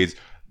lost in the weeds.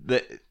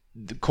 The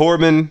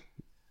Corbin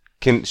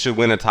should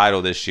win a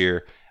title this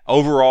year.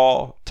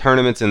 Overall,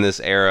 tournaments in this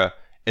era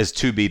is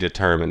to be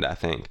determined, I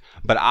think.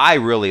 But I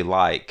really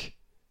like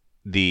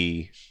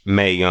the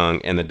Mae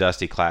Young and the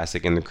Dusty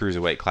Classic and the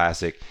Cruiserweight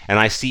Classic. And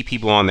I see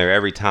people on there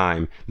every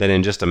time that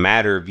in just a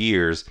matter of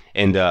years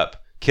end up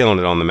killing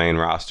it on the main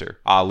roster.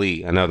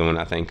 Ali, another one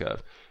I think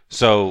of.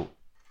 So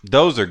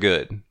those are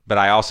good. But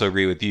I also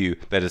agree with you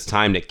that it's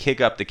time to kick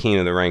up the King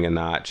of the Ring a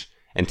notch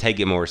and take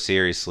it more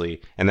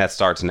seriously. And that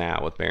starts now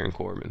with Baron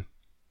Corbin.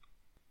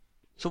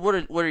 So what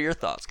are your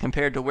thoughts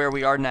compared to where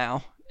we are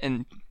now?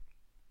 And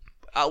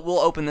we'll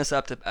open this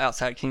up to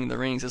outside King of the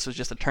Rings. This was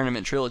just a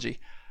tournament trilogy.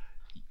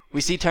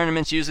 We see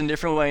tournaments used in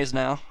different ways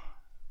now.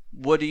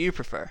 What do you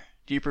prefer?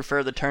 Do you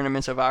prefer the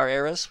tournaments of our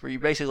eras, where you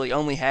basically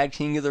only had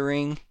King of the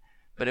Ring,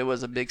 but it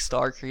was a big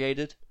star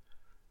created?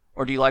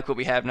 Or do you like what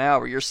we have now,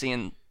 where you're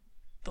seeing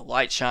the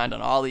light shined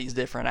on all these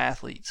different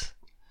athletes?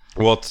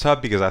 Well, it's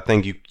tough because I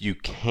think you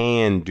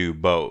can do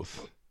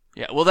both.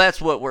 Yeah, well, that's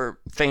what we're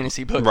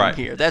fantasy booking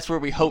here. That's where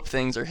we hope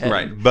things are heading.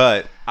 Right,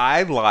 but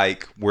I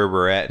like where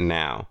we're at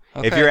now.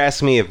 Okay. If you're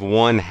asking me if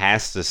one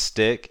has to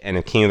stick and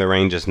if King of the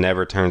Ring just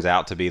never turns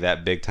out to be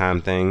that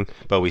big-time thing,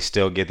 but we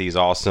still get these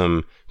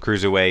awesome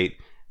Cruiserweight,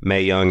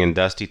 Mae Young, and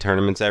Dusty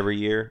tournaments every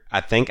year,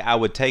 I think I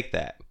would take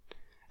that.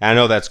 And I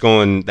know that's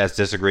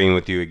disagreeing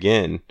with you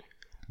again,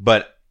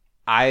 but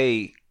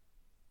I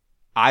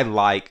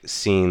like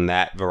seeing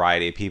that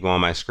variety of people on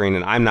my screen,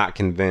 and I'm not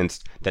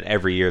convinced that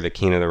every year the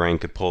King of the Ring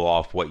could pull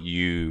off what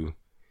you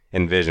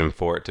envision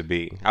for it to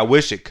be. I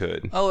wish it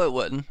could. Oh, it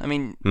wouldn't. I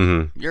mean,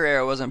 your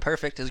era wasn't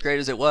perfect. As great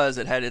as it was,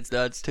 it had its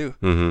duds too.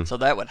 So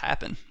that would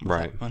happen.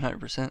 Right.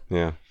 100%.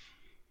 Yeah.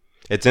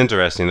 It's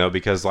interesting, though,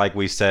 because like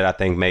we said, I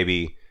think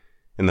maybe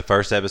in the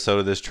first episode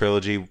of this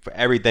trilogy, for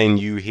everything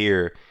you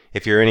hear,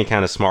 if you're any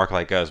kind of smart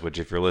like us, which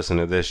if you're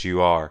listening to this,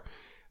 you are,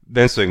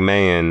 Vince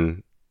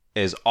McMahon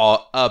is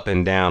all up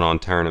and down on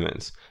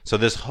tournaments. So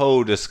this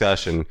whole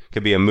discussion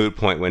could be a moot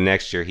point when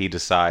next year he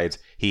decides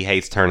he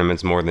hates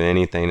tournaments more than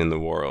anything in the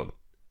world.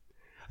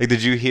 Like,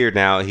 did you hear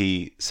now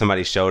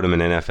somebody showed him an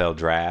NFL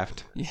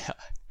draft? Yeah.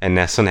 And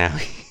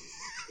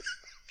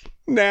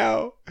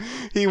now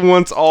he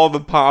wants all the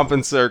pomp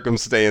and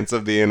circumstance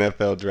of the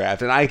NFL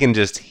draft. And I can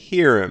just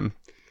hear him.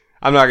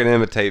 I'm not going to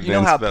imitate Vince. You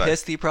know how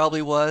pissed he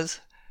probably was?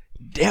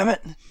 Damn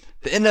it.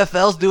 The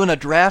NFL's doing a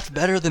draft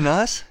better than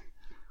us?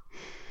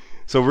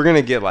 So we're going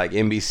to get like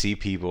NBC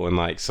people and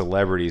like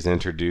celebrities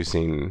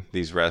introducing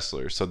these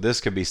wrestlers. So this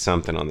could be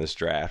something on this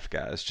draft,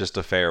 guys. Just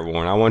a fair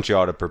warning. I want you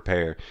all to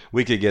prepare.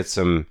 We could get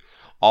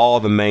all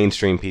the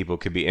mainstream people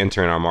could be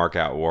entering our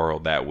markout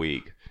world that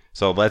week.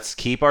 So let's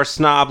keep our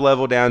snob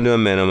level down to a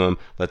minimum.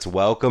 Let's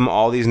welcome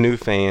all these new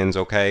fans,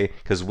 okay?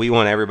 Because we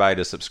want everybody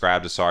to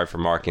subscribe to Sorry for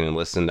Marking and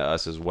listen to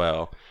us as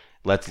well.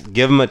 Let's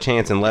give them a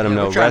chance and let them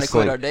know we're trying to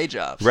quit our day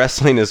jobs.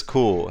 Wrestling is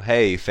cool.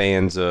 Hey,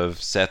 fans of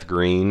Seth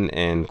Green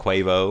and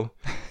Quavo,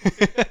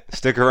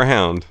 stick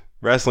around.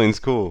 Wrestling's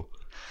cool.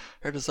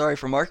 Heard of Sorry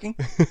for Marking?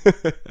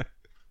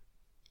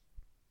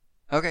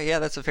 Okay, yeah,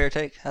 that's a fair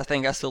take. I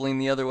think I still lean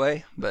the other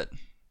way, but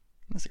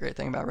that's the great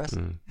thing about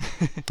wrestling.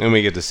 And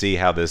we get to see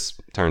how this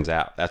turns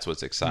out. That's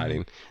what's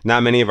exciting.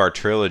 Not many of our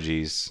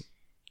trilogies,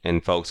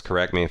 and folks,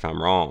 correct me if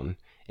I'm wrong,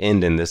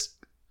 end in this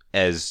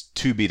as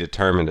to be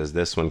determined as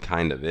this one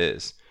kind of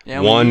is.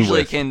 Yeah, we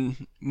usually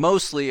can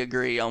mostly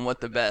agree on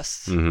what the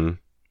best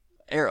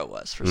era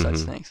was for such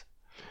things.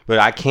 But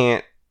I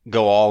can't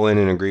go all in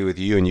and agree with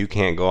you, and you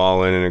can't go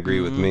all in and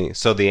agree with me.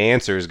 So the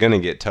answer is going to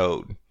get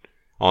toed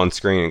on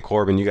screen. And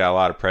Corbin, you got a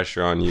lot of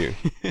pressure on you.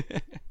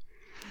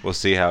 We'll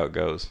see how it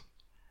goes.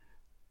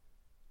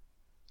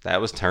 That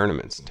was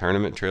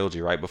Tournament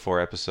Trilogy right before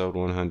episode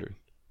 100.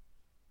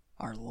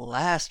 Our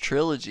last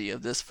trilogy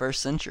of this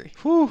first century.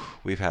 Whew,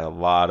 we've had a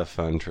lot of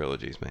fun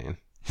trilogies, man.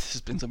 This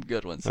has been some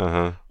good ones.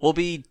 We'll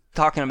be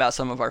talking about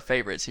some of our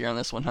favorites here on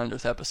this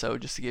 100th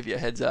episode, just to give you a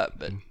heads up.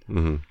 But,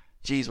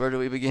 geez, where do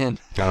we begin?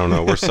 I don't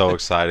know. We're so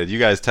excited. You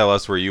guys tell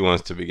us where you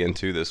want us to begin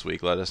to this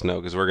week. Let us know,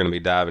 because we're going to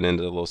be diving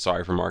into a little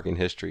Sorry for Marking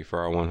history for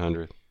our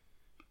 100th.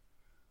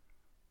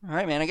 All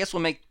right, man. I guess we'll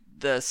make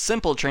the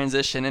simple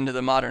transition into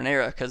the modern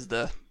era, because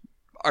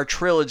our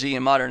trilogy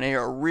and modern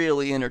era are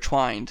really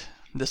intertwined.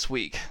 this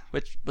week,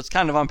 which was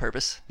kind of on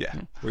purpose. Yeah,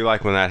 we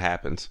like when that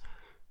happens.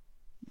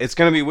 It's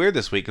going to be weird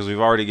this week because we've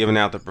already given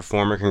out the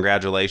performer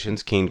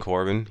congratulations, Keen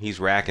Corbin. He's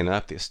racking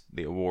up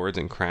the awards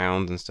and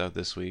crowns and stuff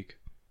this week.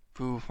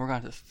 Ooh, we're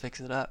going to fix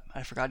it up.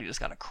 I forgot he just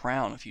got a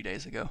crown a few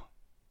days ago.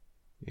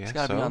 Yeah, He's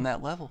got to be on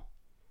that level.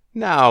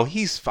 No,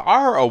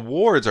 our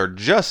awards are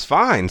just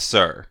fine,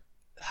 sir.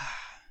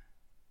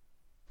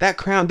 That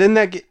crown, didn't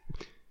that get...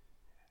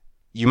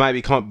 You might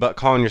be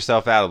calling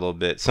yourself out a little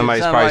bit.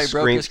 Somebody's probably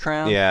broke his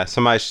crown? Yeah,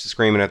 somebody's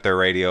screaming at their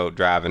radio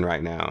driving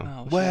right now.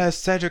 Oh,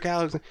 West, Cedric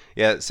Alexander.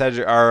 Yeah,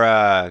 Cedric,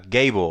 or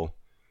Gable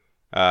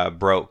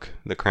broke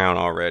the crown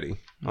already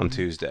on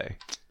Tuesday.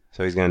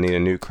 So he's going to need a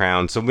new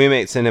crown. So we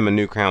may send him a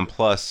new crown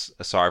plus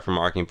a Sorry for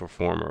Marking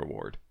Performer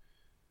award.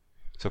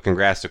 So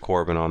congrats to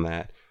Corbin on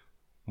that.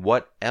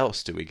 What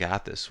else do we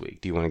got this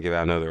week? Do you want to give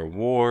out another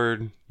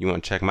award? You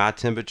want to check my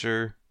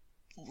temperature?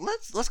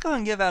 Let's go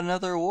and give out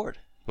another award.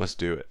 Let's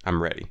do it.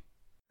 I'm ready.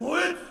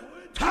 It's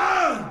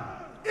time!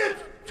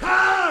 It's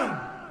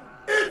time!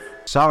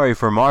 It's Sorry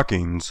for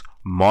Marking's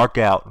Mark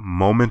Out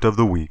Moment of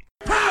the Week.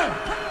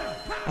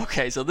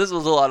 Okay, so this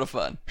was a lot of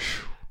fun.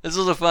 This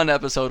was a fun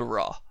episode of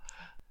Raw.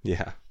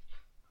 Yeah.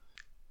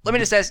 Let me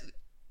just ask,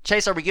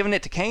 Chase, are we giving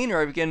it to Kane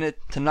or are we giving it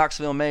to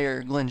Knoxville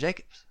Mayor Glenn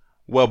Jacobs?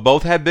 Well,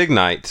 both had big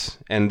nights,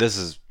 and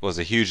this was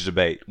a huge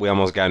debate. We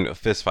almost got into a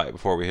fist fight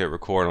before we hit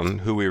record on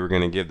who we were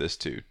going to give this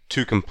to.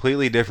 Two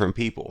completely different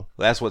people.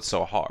 That's what's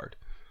so hard.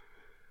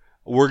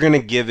 We're going to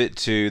give it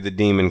to the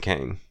Demon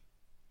Kane.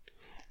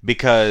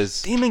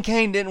 Because... Demon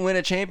Kane didn't win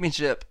a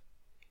championship.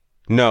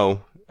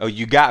 No. Oh,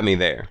 you got me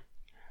there.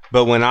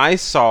 But when I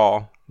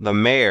saw the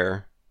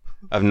mayor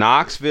of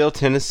Knoxville,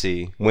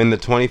 Tennessee win the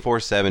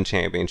 24/7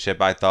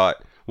 championship, I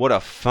thought, what a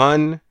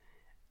fun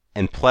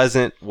and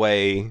pleasant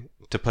way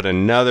to put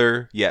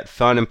another yet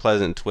fun and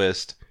pleasant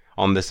twist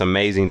on this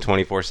amazing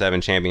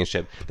 24/7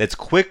 championship that's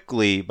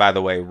quickly, by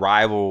the way,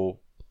 rival,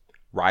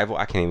 I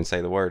can't even say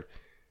the word,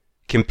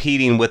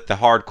 competing with the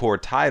hardcore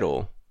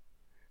title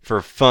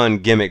for fun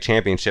gimmick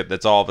championship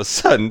that's all of a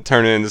sudden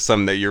turning into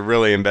something that you're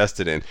really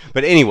invested in.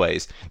 But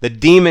anyways, the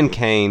Demon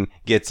Kane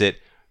gets it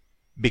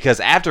because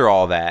after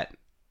all that,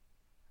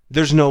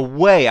 there's no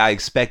way I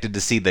expected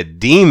to see the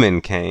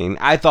Demon Kane.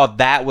 I thought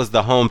that was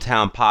the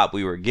hometown pop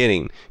we were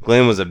getting.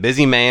 Glenn was a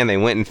busy man. They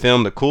went and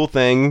filmed a cool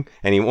thing,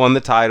 and he won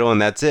the title,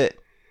 and that's it.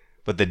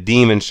 But the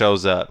Demon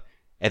shows up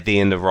at the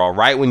end of Raw,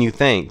 right when you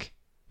think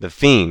the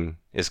Fiend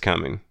is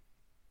coming.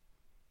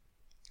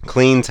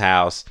 Cleans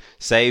house,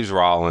 saves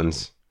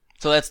Rollins.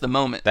 So that's the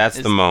moment. That's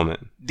the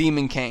moment.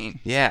 Demon Kane.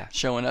 Yeah.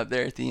 Showing up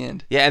there at the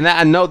end. Yeah, and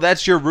I know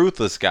that's your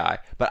ruthless guy,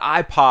 but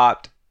I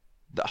popped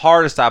the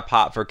hardest I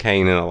popped for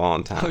Kane in a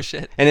long time. Oh,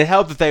 shit. And it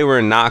helped that they were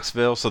in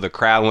Knoxville, so the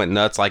crowd went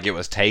nuts like it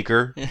was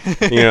Taker.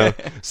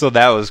 So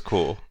that was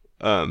cool.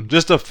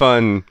 Just a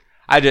fun...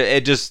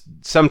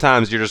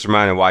 sometimes you're just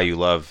reminded why you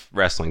love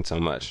wrestling so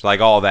much.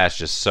 Like, all that's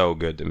just so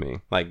good to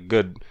me. Like,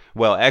 good,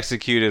 well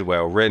executed,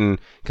 well written,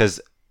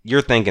 because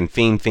you're thinking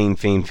Fiend,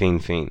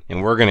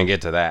 and we're going to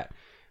get to that.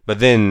 But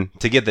then,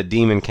 to get the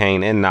Demon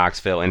Kane in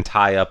Knoxville and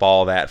tie up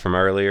all that from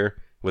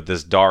earlier with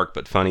this dark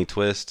but funny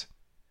twist,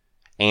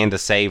 and to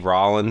save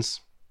Rollins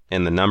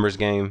in the numbers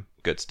game,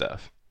 good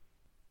stuff.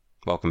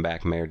 Welcome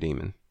back, Mayor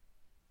Demon.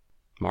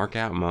 Mark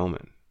out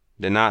moment.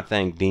 Did not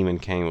think Demon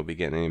Kane would be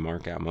getting any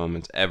mark out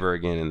moments ever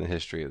again in the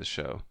history of the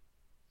show.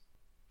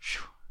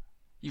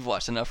 You've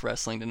watched enough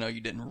wrestling to know you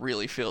didn't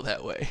really feel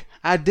that way.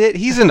 I did.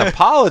 He's into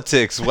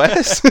politics,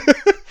 Wes.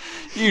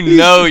 You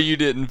know you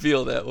didn't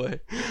feel that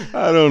way.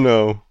 I don't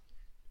know.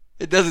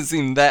 It doesn't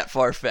seem that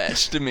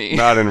far-fetched to me.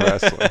 Not in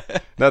wrestling.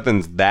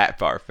 Nothing's that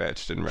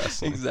far-fetched in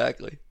wrestling.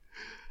 Exactly.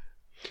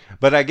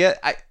 But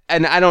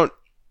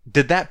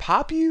did that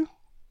pop you?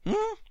 Hmm?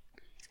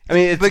 I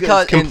mean, it's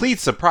a complete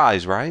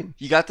surprise, right?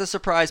 You got the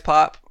surprise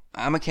pop.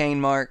 I'm a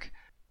Kane mark.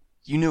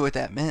 You knew what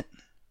that meant.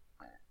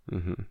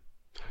 Mm-hmm.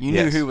 You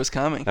knew who was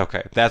coming.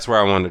 Okay, that's where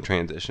I wanted to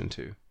transition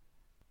to.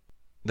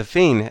 The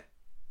Fiend,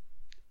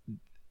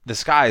 the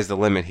sky is the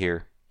limit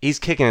here. He's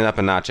kicking it up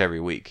a notch every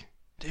week.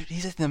 Dude,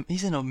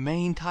 he's in a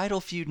main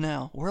title feud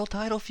now. World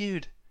title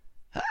feud.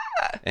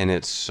 And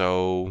it's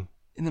so...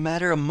 in the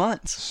matter of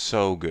months.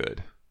 So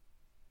good.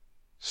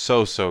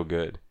 So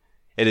good.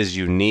 It is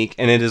unique,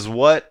 and it is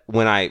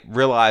when I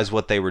realized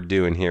what they were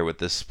doing here with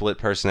this split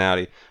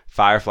personality,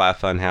 Firefly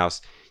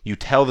Funhouse, you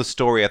tell the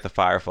story at the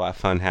Firefly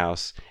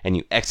Funhouse, and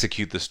you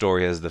execute the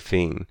story as the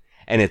Fiend.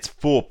 And it's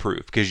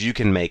foolproof, because you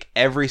can make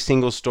every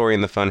single story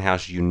in the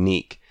Funhouse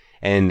unique.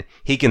 And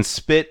he can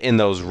spit in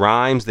those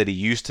rhymes that he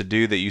used to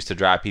do that used to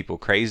drive people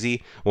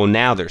crazy. Well,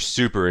 now they're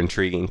super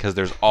intriguing, because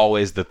there's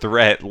always the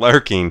threat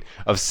lurking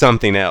of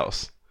something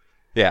else.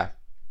 Yeah.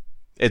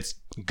 It's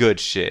good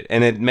shit.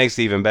 And it makes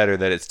it even better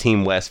that it's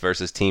Team West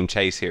versus Team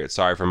Chase here at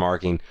Sorry for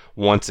Marking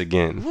once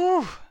again.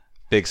 Woo.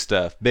 Big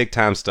stuff. Big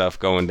time stuff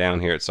going down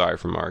here at Sorry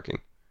for Marking.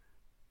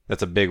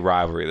 That's a big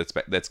rivalry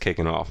that's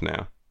kicking off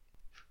now.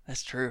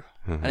 That's true.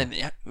 Mm-hmm.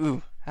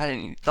 I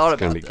didn't even thought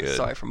about the good.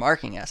 Sorry for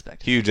Marking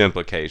aspect. Huge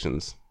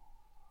implications.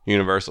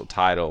 Universal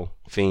title,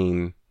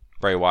 Fiend,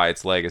 Bray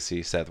Wyatt's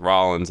legacy, Seth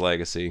Rollins'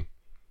 legacy.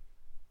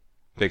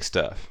 Big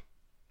stuff.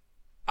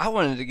 I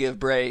wanted to give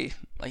Bray,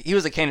 like, he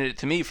was a candidate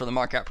to me for the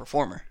mark out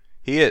performer.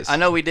 He is. I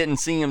know we didn't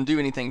see him do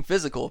anything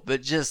physical,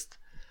 but just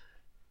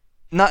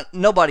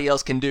nobody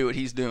else can do what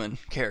he's doing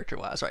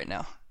character-wise right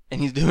now.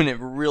 And he's doing it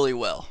really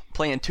well.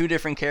 Playing two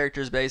different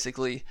characters,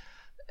 basically.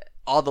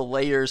 All the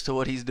layers to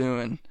what he's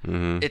doing.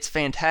 Mm-hmm. It's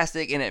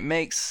fantastic, and it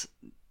makes...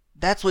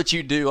 That's what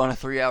you do on a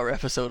 3-hour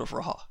episode of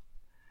Raw.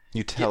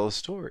 You tell a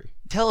story.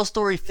 Tell a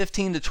story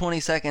 15 to 20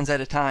 seconds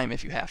at a time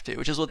if you have to,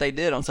 which is what they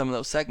did on some of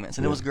those segments,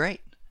 and it was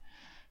great.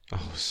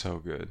 Oh, so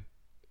good.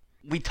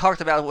 We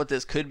talked about what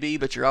this could be,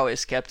 but you're always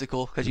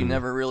skeptical because you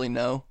never really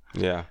know.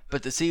 Yeah.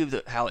 But to see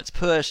how it's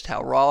pushed,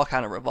 how Raw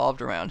kind of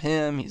revolved around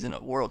him, he's in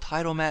a world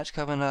title match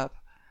coming up.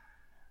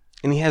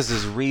 And he has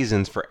his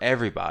reasons for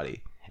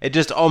everybody.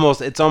 It's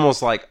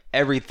almost like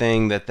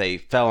everything that they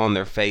fell on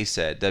their face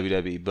at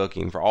WWE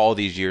booking for all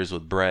these years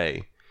with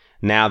Bray.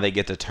 Now they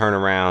get to turn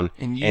around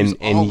and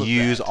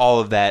use all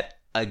of that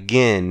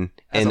again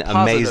As in a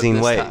positive amazing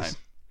this ways. time.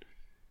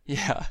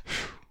 Yeah.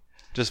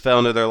 Just fell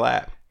into their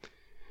lap.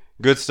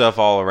 Good stuff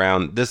all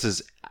around.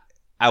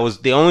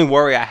 The only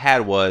worry I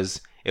had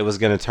was it was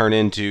going to turn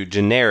into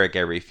generic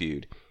every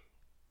feud.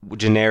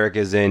 Generic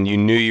as in you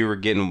knew you were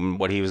getting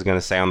what he was going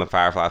to say on the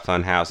Firefly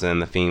Funhouse and then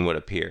the Fiend would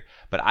appear.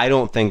 But I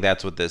don't think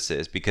that's what this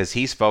is because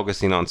he's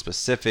focusing on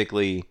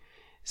specifically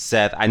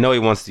Seth. I know he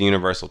wants the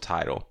Universal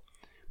title,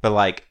 but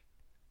like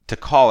to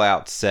call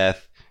out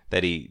Seth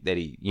that he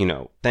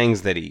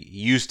things that he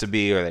used to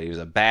be or that he was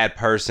a bad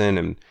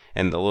person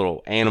and the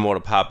little animal to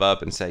pop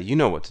up and say, you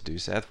know what to do,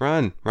 Seth,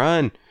 run,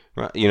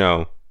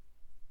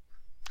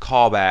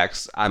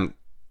 callbacks.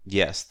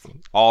 Yes,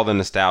 all the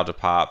nostalgia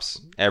pops,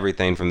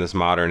 everything from this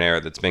modern era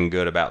that's been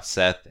good about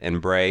Seth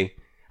and Bray,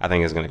 I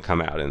think is going to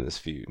come out in this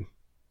feud.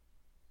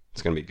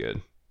 It's going to be good.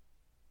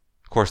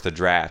 Of course, the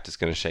draft is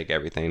going to shake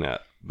everything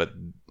up, but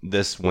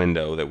this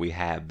window that we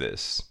have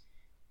this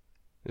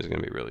is going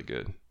to be really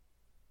good.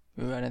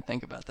 Ooh, I didn't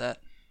think about that.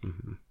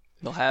 Mm-hmm.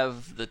 They'll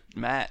have the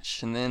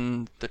match, and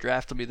then the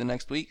draft will be the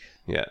next week.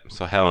 Yeah,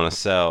 so Hell in a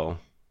Cell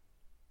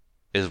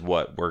is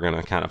what we're going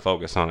to kind of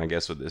focus on, I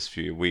guess, with this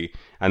feud.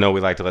 I know we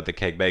like to let the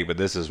cake bake, but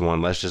this is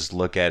one. Let's just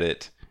look at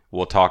it.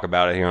 We'll talk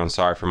about it here on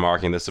Sorry for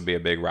Marking. This will be a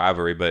big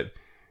rivalry, but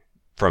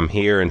from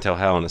here until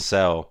Hell in a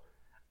Cell,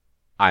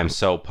 I'm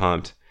so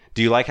pumped.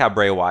 Do you like how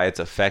Bray Wyatt's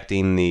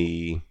affecting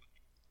the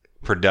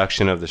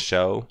production of the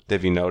show?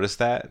 Have you noticed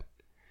that?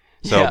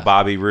 So Yeah.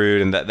 Bobby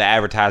Roode and the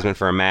advertisement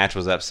for a match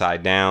was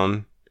upside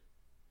down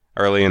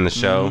early in the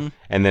show, Mhm.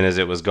 and then as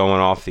it was going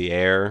off the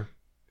air,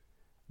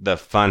 the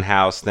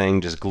Funhouse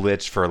thing just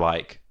glitched for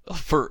like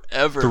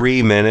Forever.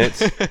 3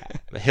 minutes.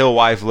 Hill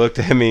wife looked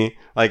at me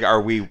like,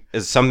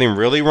 is something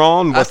really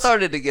wrong? I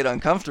started to get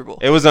uncomfortable,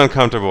 It was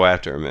uncomfortable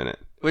after a minute.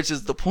 which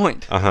is the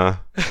point. Uh-huh.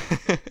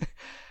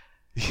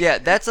 Yeah,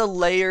 that's a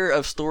layer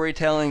of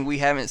storytelling we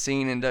haven't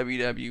seen in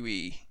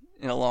WWE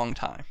in a long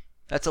time.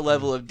 That's a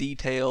level of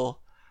detail.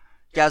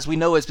 Guys, we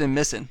know it's been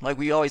missing. Like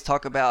we always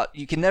talk about,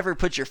 you can never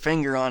put your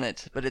finger on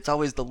it, but it's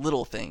always the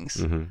little things.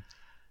 Mm-hmm.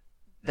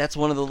 That's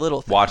one of the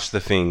little things. Watch the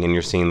thing and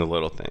you're seeing the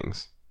little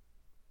things.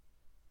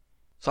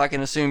 So I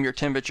can assume your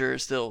temperature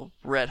is still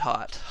red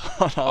hot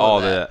on all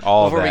of that.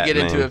 All before that, we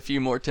get into man. a few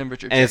more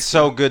temperature And it's checks.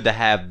 so good to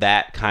have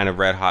that kind of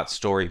red hot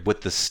story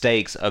with the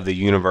stakes of the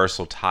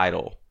Universal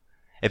title.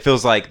 It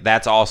feels like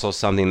that's also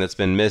something that's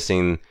been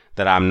missing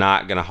that I'm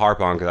not going to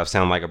harp on because I've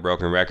sounded like a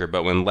broken record.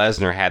 But when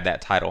Lesnar had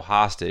that title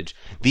hostage,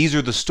 these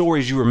are the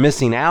stories you were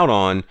missing out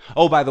on.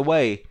 Oh, by the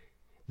way,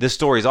 this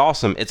story's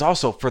awesome. It's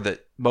also for the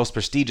most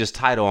prestigious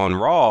title on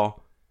Raw.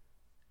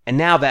 And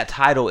now that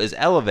title is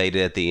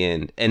elevated at the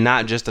end. And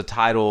not just a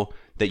title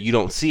that you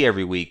don't see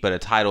every week, but a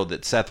title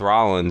that Seth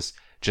Rollins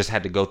just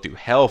had to go through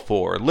hell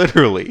for,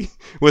 literally,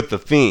 with The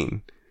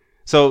Fiend.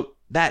 So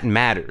that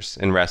matters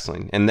in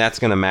wrestling. And that's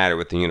going to matter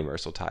with the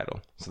Universal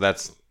title. So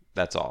that's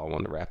all I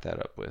wanted to wrap that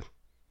up with.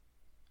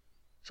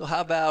 So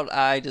how about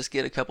I just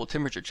get a couple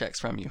temperature checks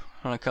from you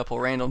on a couple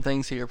random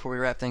things here before we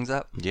wrap things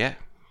up? Yeah.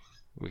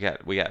 We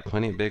got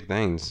plenty of big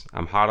things.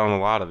 I'm hot on a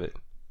lot of it.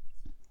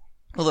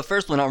 Well, the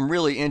first one I'm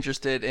really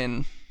interested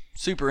in,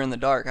 super in the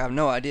dark. I have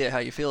no idea how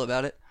you feel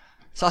about it.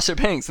 Sasha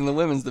Banks in the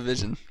women's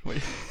division.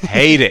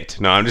 Hate it.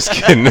 No, I'm just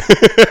kidding.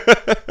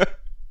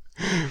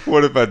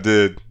 What if I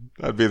did?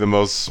 I'd be the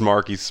most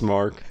smarky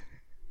smark.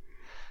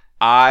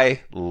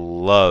 I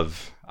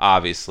love,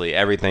 obviously,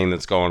 everything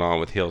that's going on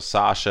with heel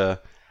Sasha.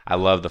 I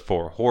love the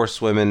 4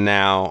 horsewomen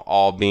now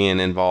all being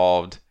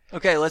involved.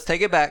 Okay, let's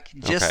take it back.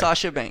 Just Okay.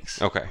 Sasha Banks.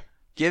 Okay.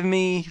 Give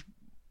me.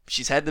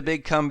 She's had the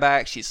big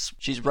comeback.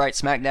 She's right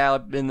smack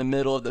dab in the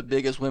middle of the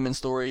biggest women's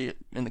story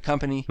in the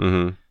company.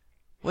 Mm-hmm.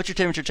 What's your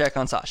temperature check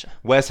on Sasha?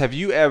 Wes, have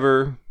you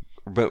ever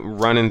been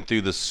running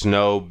through the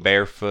snow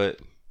barefoot?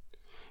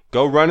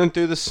 Go running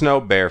through the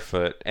snow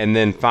barefoot and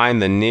then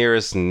find the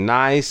nearest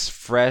nice,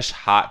 fresh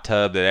hot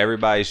tub that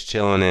everybody's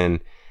chilling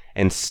in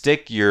and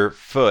stick your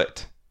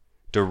foot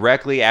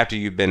directly after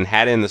you've been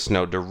had in the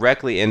snow,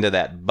 directly into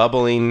that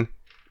bubbling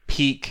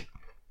peak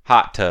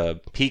hot tub,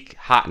 peak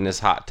hotness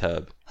hot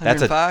tub.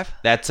 105?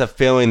 That's a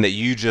feeling that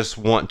you just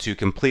want to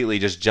completely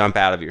just jump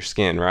out of your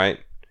skin, right?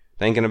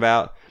 thinking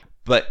about.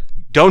 But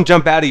don't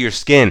jump out of your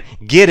skin.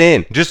 Get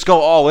in. Just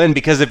go all in,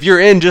 because if you're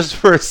in just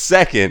for a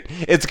second,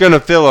 it's going to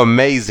feel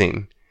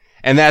amazing.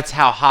 And that's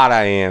how hot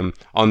I am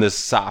on this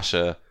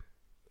Sasha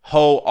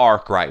whole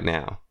arc right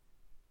now.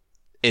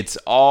 It's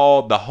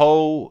all the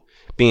whole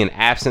being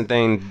absent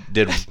thing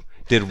did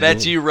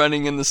That's you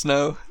running in the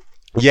snow.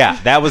 Yeah,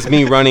 that was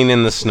me running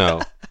in the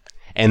snow.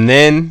 And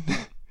then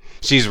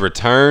she's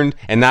returned,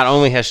 and not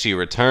only has she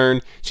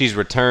returned, she's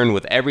returned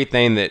with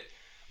everything that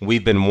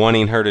we've been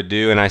wanting her to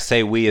do, and I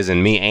say we as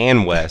in me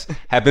and Wes,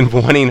 have been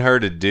wanting her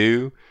to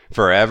do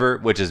forever,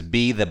 which is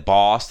be the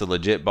boss, the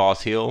legit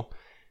boss heel.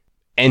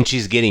 And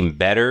she's getting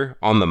better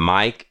on the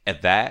mic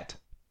at that.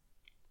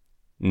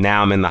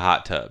 Now I'm in the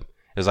hot tub.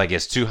 It was like,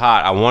 it's too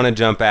hot. I want to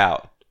jump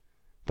out.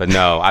 But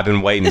no, I've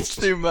been waiting. It's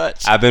too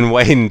much. I've been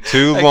waiting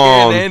too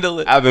long. I can't handle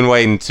it. I've been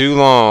waiting too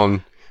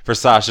long for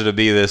Sasha to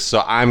be this,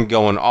 so I'm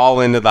going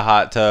all into the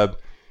hot tub.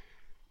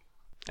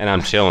 And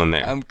I'm chilling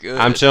there. I'm good.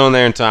 I'm chilling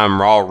there until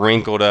I'm all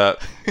wrinkled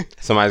up.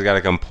 Somebody's got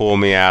to come pull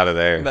me out of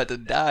there. I'm about to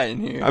die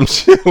in here. I'm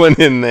chilling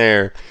in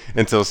there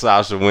until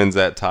Sasha wins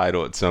that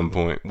title at some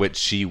point, which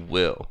she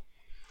will.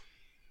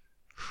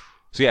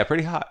 So yeah,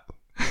 pretty hot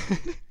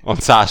on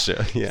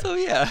Sasha. Yeah. So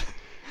yeah,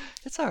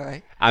 it's all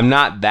right. I'm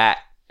not that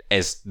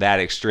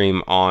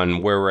extreme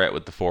on where we're at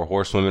with the Four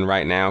Horsewomen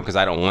right now, because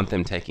I don't want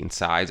them taking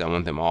sides. I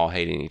want them all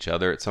hating each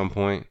other at some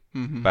point.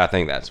 Mm-hmm. But I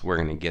think we're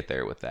going to get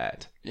there with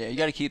that. Yeah, you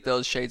got to keep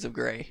those shades of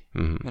gray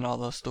in all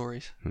those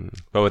stories. Mm-hmm.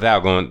 But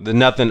without going,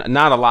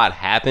 not a lot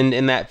happened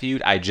in that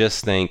feud. I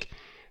just think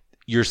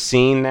you're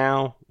seeing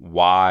now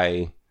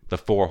why the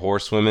Four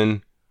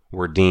Horsewomen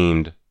were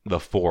deemed the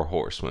Four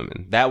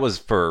Horsewomen. That was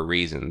for a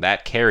reason.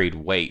 That carried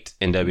weight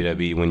in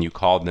WWE when you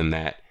called them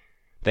that.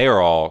 They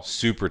are all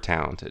super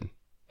talented.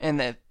 And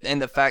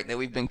the fact that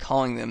we've been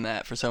calling them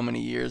that for so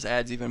many years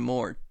adds even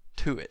more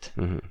to it,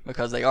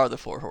 because they are the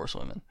Four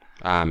Horsewomen.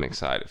 I'm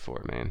excited for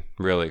it, man.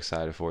 Really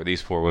excited for it.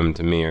 These four women,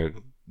 to me, are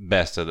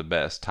best of the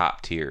best,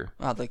 top tier.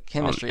 Wow, the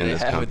chemistry they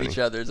have with each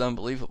other is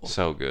unbelievable.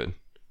 So good.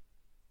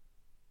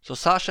 So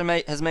Sasha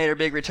has made her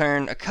big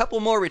return. A couple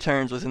more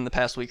returns within the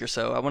past week or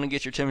so. I want to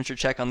get your temperature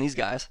check on these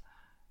guys.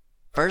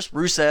 First,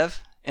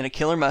 Rusev and a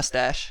killer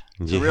mustache.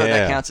 So really,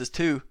 that counts as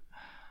two.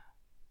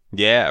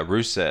 Yeah,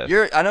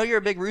 Rusev. I know you're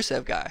a big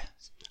Rusev guy.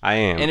 I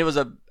am.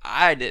 And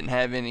I didn't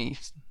have any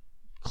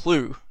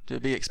clue to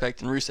be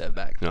expecting Rusev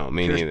back. No,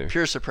 me neither.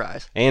 Pure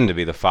surprise. And to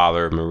be the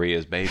father of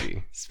Maria's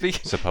baby.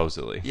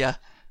 Supposedly. Yeah,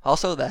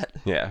 also that.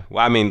 Yeah.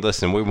 Well, I mean,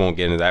 listen, we won't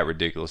get into that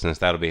ridiculousness.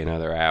 That'll be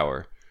another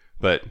hour.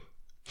 But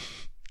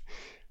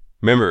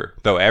remember,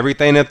 throw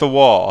everything at the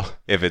wall.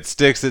 If it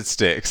sticks, it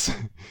sticks.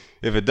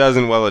 If it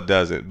doesn't, well, it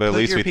doesn't. But at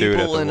least we threw it at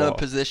the wall. Put your people in a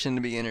position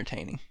to be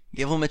entertaining.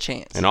 Give them a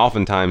chance. And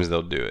oftentimes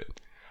they'll do it.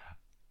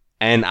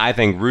 And I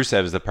think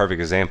Rusev is the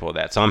perfect example of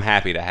that. So I'm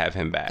happy to have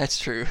him back. That's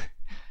true.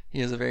 He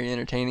is a very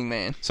entertaining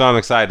man. So I'm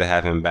excited to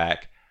have him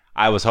back.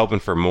 I was hoping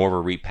for more of a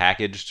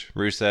repackaged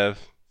Rusev.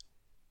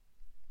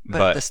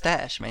 But the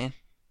stash, man.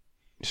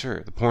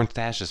 Sure, the porn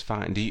stash is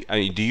fine. Do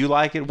you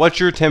like it? What's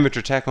your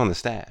temperature check on the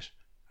stash?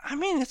 I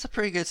mean, it's a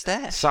pretty good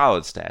stash.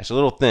 Solid stash. A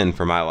little thin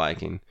for my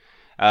liking.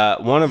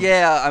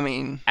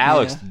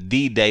 Alex,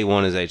 the Day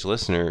One Is H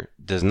listener,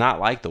 does not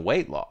like the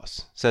weight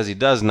loss. Says he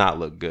does not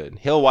look good.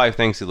 Hill wife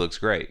thinks he looks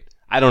great.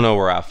 I don't know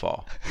where I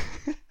fall.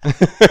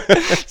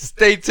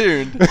 Stay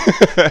tuned.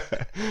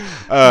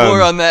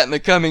 More on that in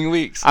the coming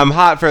weeks. I'm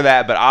hot for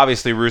that, but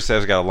obviously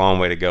Rusev's got a long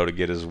way to go to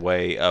get his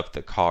way up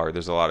the card.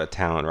 There's a lot of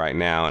talent right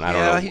now, and I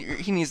don't know.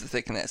 He needs to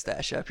thicken that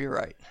stash up. You're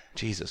right.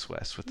 Jesus,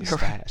 Wes, with the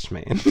stash,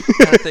 man.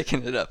 Gotta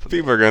thicken it up.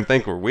 People are gonna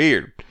think we're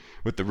weird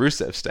with the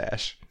Rusev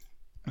stash.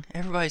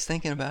 Everybody's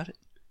thinking about it.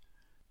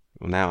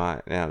 Well,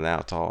 now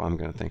it's all I'm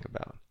gonna think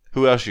about.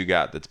 Who else you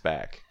got that's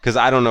back? Because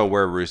I don't know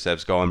where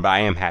Rusev's going, but I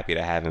am happy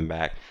to have him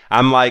back.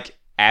 I'm like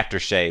after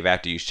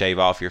you shave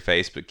off your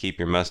face but keep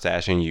your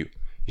mustache, and you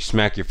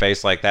smack your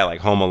face like that, like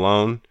Home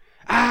Alone.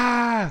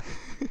 Ah!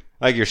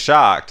 Like you're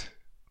shocked,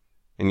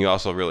 and you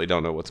also really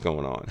don't know what's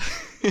going on.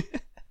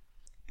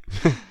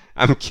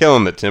 I'm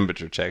killing the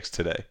temperature checks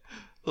today.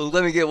 Well,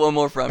 let me get one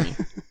more from you.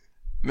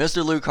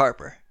 Mr. Luke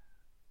Harper.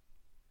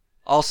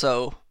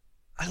 Also,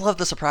 I love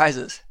the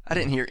surprises. I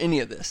didn't hear any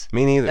of this.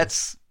 Me neither.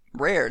 That's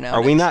rare now.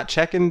 Are we not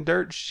checking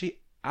dirt sheet?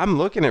 I'm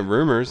looking at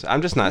rumors.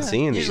 I'm just not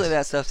seeing these. Usually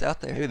that stuff's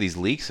out there. Maybe these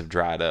leaks have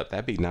dried up.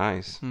 That'd be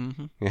nice.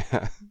 Mm-hmm.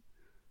 Yeah.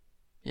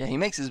 Yeah, he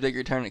makes his big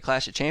return at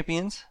Clash of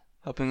Champions,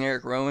 helping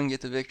Eric Rowan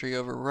get the victory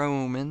over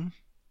Roman.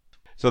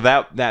 So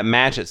that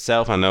match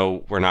itself, I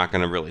know we're not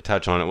going to really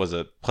touch on it, was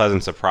a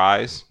pleasant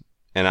surprise.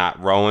 And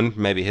Rowan,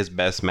 maybe his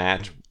best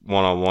match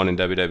one-on-one in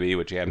WWE,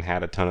 which he hadn't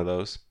had a ton of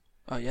those.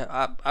 Oh,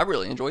 yeah. I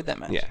really enjoyed that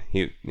match. Yeah,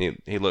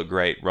 he looked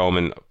great.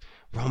 Roman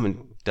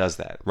does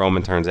that.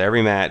 Roman turns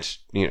every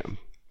match,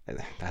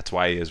 that's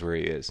why he is where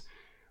he is.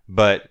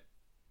 But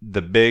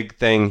the big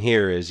thing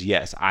here is,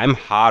 yes, I'm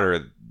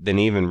hotter than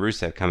even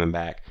Rusev coming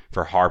back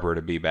for Harper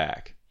to be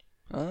back.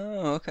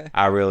 Oh, okay.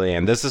 I really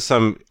am. This is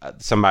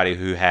somebody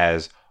who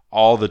has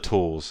all the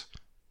tools,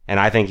 and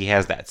I think he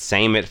has that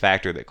same it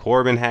factor that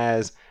Corbin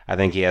has. I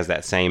think he has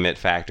that same it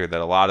factor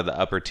that a lot of the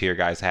upper tier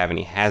guys have, and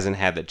he hasn't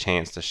had the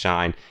chance to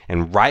shine.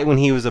 And right when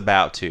he was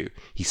about to,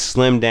 he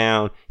slimmed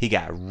down, he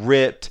got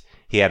ripped,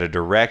 he had a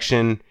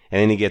direction,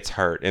 and then he gets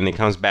hurt. And he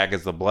comes back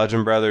as the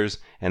Bludgeon Brothers,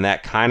 and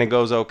that kind of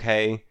goes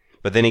okay,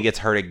 but then he gets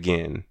hurt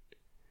again.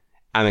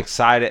 I'm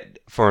excited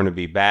for him to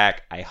be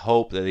back. I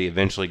hope that he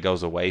eventually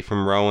goes away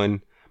from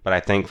Rowan, but I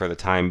think for the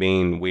time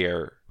being, we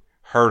are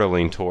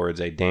hurtling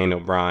towards a Daniel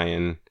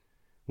Bryan,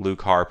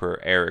 Luke Harper,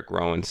 Eric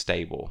Rowan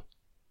stable.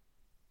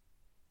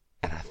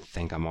 And I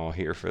think I'm all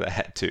here for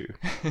that too.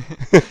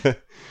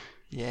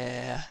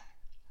 Yeah.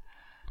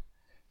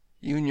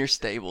 You and your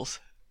stables.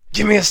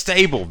 Give me a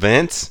stable,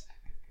 Vince.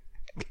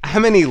 How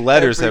many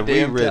letters Every have we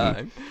damn written?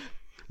 time.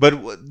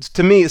 But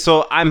to me,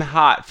 so I'm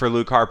hot for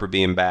Luke Harper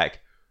being back.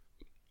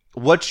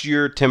 What's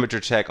your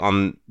temperature check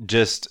on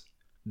just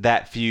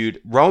that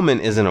feud? Roman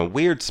is in a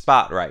weird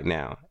spot right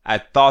now. I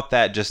thought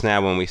that just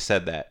now when we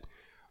said that.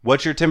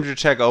 What's your temperature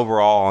check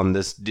overall on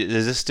this?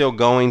 Is this still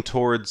going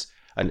towards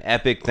an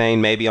epic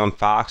thing maybe on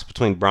Fox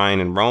between Bryan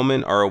and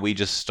Roman, or are we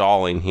just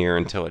stalling here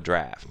until a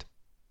draft?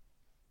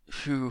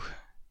 Phew.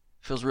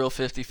 Feels real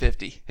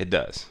 50-50. It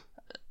does.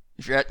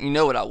 If you're you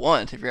know what I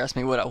want, if you're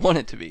asking me what I want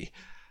it to be.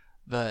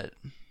 But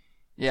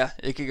yeah,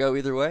 it could go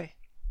either way.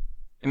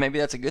 And maybe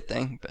that's a good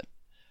thing, but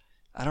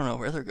I don't know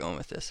where they're going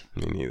with this.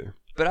 Me neither.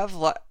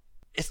 But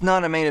it's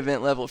not a main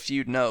event level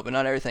feud, no, but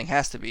not everything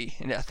has to be.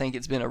 And I think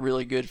it's been a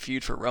really good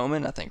feud for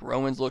Roman. I think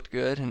Roman's looked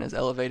good and is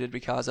elevated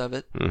because of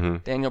it. Mm-hmm.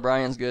 Daniel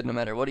Bryan's good no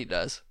matter what he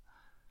does.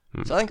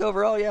 Mm-hmm. So I think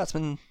overall, yeah, it's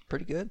been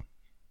pretty good.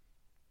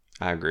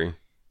 I agree.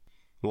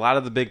 A lot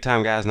of the big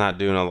time guys not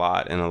doing a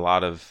lot, and a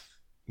lot of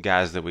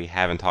guys that we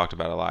haven't talked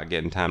about a lot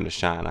getting time to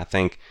shine. I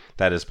think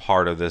that is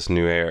part of this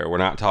new era. We're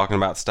not talking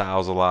about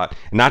Styles a lot.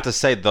 And not to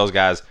say that those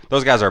guys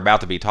are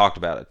about to be talked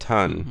about a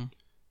ton,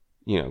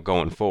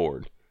 going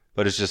forward.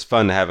 But it's just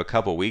fun to have a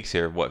couple weeks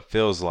here of what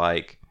feels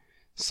like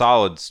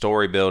solid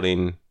story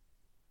building,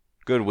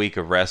 good week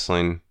of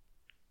wrestling,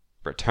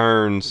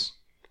 returns.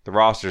 The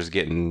roster's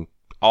getting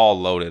all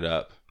loaded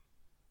up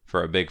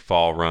for a big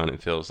fall run,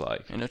 it feels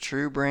like. And a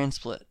true brand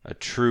split. A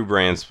true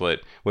brand split,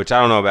 which I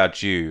don't know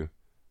about you,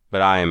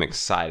 but I am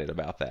excited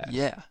about that.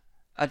 Yeah.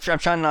 I'm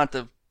trying not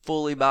to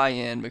fully buy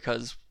in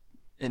because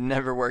it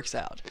never works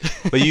out.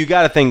 But you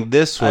got to think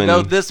this one. I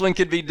know this one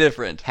could be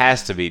different.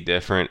 Has to be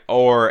different,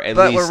 or at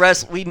but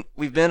least.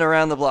 we've been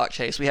around the block,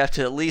 Chase. We have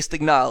to at least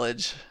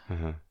acknowledge.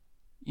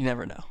 You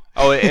never know.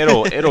 Oh,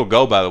 it'll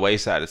go by the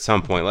wayside at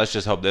some point. Let's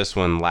just hope this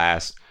one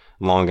lasts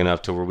long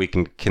enough to where we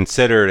can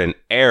consider it an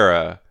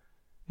era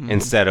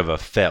instead of a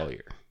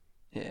failure.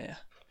 Yeah.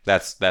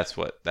 That's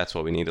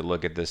what we need to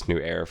look at this new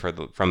era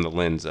from the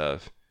lens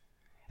of.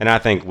 And I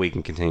think we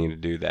can continue to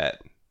do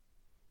that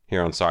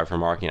here on Sorry for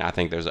Marking. I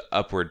think there's an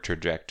upward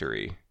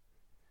trajectory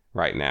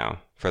right now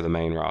for the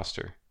main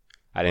roster.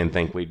 I didn't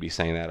think we'd be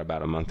saying that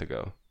about a month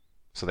ago.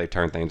 So they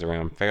turned things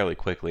around fairly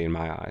quickly in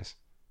my eyes.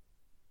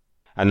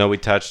 I know we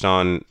touched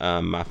on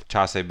my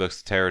Chase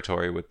Books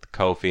territory with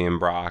Kofi and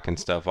Brock and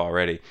stuff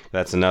already.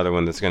 That's another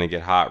one that's going to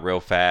get hot real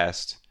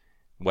fast.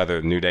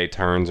 Whether New Day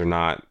turns or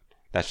not,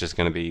 that's just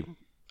going to be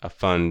a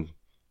fun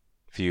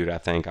feud, I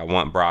think. I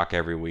want Brock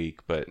every week,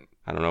 but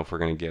I don't know if we're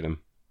going to get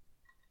him.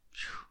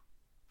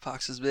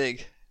 Fox is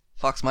big.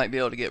 Fox might be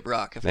able to get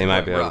Brock if they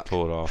might be able to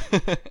pull it off.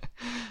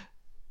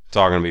 It's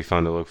all going to be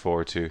fun to look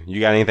forward to.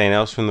 You got anything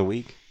else from the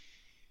week?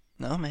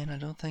 No, man, I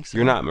don't think so.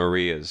 You're not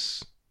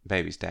Maria's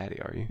baby's daddy,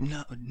 are you?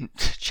 No,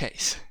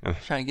 Chase.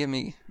 Trying to get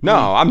me. No,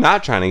 I'm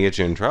not trying to get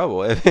you in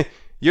trouble.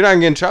 You're not going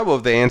to get in trouble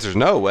if the answer's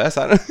no, Wes.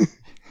 I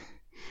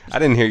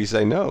didn't hear you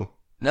say no.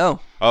 No.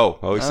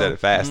 Oh, he said it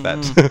fast.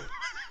 That's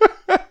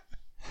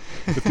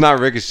it's not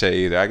Ricochet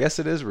either. I guess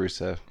it is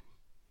Rusev.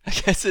 I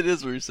guess it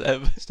is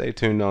Rusev. Stay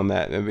tuned on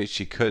that. Maybe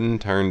she couldn't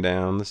turn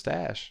down the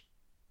stash.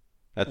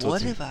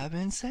 What have I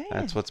been saying?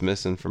 That's what's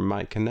missing from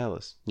Mike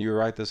Kanellis. You were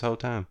right this whole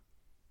time.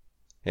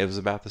 It was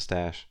about the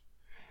stash.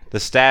 The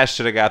stash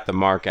should have got the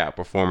mark out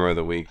Performer of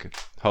the Week.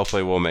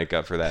 Hopefully we'll make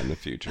up for that in the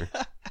future.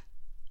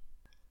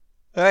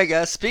 All right,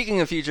 guys.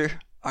 Speaking of future,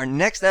 our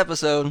next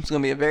episode is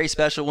going to be a very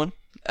special one.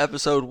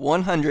 Episode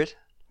 100.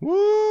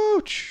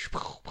 Woo!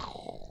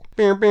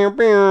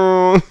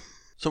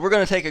 So we're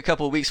going to take a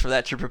couple of weeks for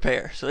that to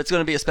prepare. So it's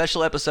going to be a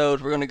special episode.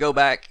 We're going to go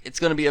back. It's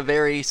going to be a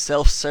very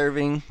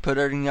self-serving,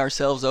 putting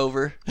ourselves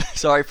over,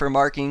 sorry for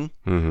marking,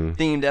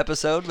 themed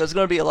episode. But it's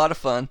going to be a lot of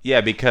fun. Yeah,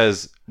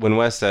 because when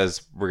Wes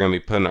says we're going to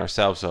be putting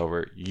ourselves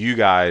over, you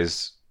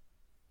guys,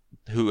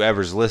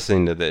 whoever's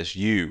listening to this,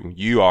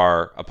 you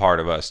are a part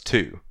of us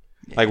too.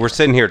 Yeah. Like we're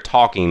sitting here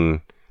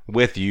talking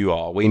with you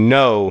all. We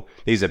know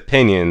these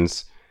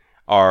opinions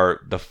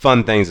are the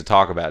fun things to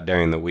talk about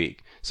during the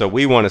week. So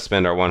we want to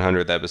spend our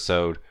 100th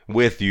episode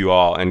with you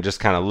all and just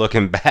kind of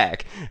looking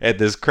back at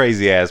this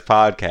crazy-ass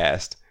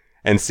podcast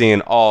and seeing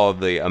all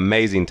the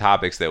amazing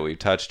topics that we've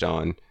touched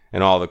on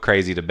and all the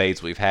crazy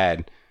debates we've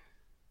had.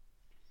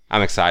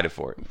 I'm excited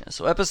for it. Yeah,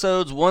 so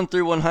episodes 1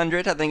 through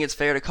 100, I think it's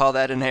fair to call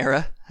that an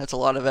era. That's a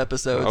lot of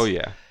episodes. Oh,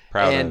 yeah.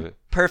 Proud of it.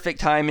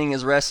 Perfect timing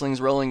as wrestling's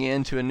rolling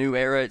into a new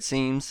era, it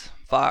seems.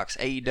 Fox,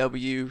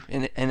 AEW,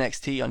 and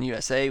NXT on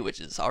USA, which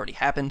has already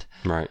happened.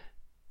 Right.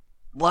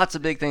 Lots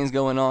of big things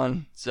going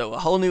on. So a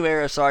whole new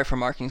era of Sorry for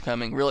Marking's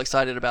coming. Real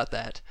excited about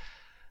that.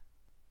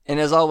 And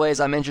as always,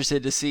 I'm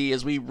interested to see,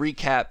 as we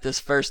recap this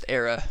first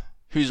era,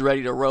 who's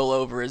ready to roll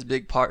over as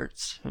big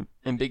parts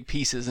and big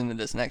pieces into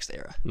this next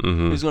era.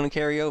 Mm-hmm. Who's going to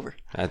carry over?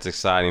 That's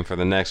exciting for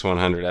the next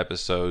 100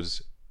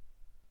 episodes.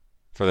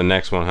 For the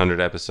next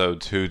 100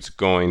 episodes, who's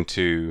going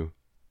to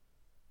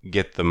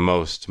get the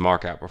most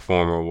Markout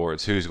Performer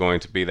awards? Who's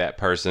going to be that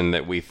person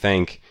that we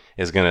think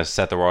is going to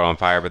set the world on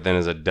fire, but then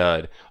is a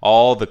dud?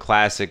 All the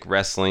classic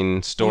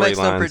wrestling storylines. We'll make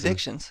some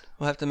predictions.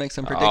 We'll have to make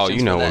some predictions. Oh,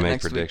 you know for that we'll make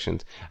next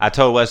predictions. Week. I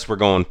told Wes we're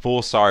going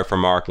full Sorry for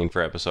Marking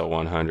for episode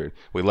 100.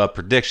 We love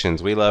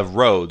predictions. We love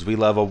roads. We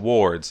love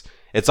awards.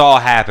 It's all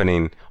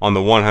happening on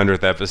the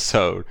 100th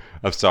episode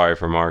of Sorry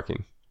for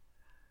Marking.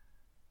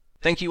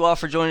 Thank you all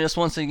for joining us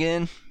once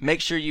again.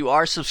 Make sure you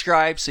are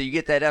subscribed so you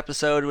get that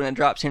episode when it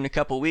drops here in a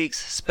couple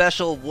weeks.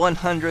 Special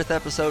 100th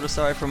episode of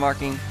Sorry for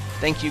Marking.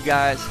 Thank you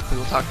guys. We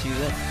will talk to you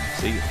then.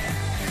 See you.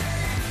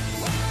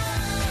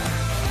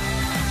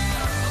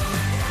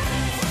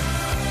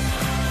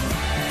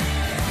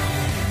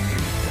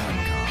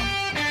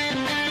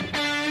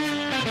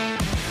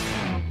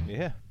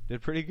 Yeah,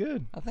 did pretty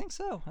good. I think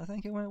so. I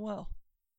think it went well.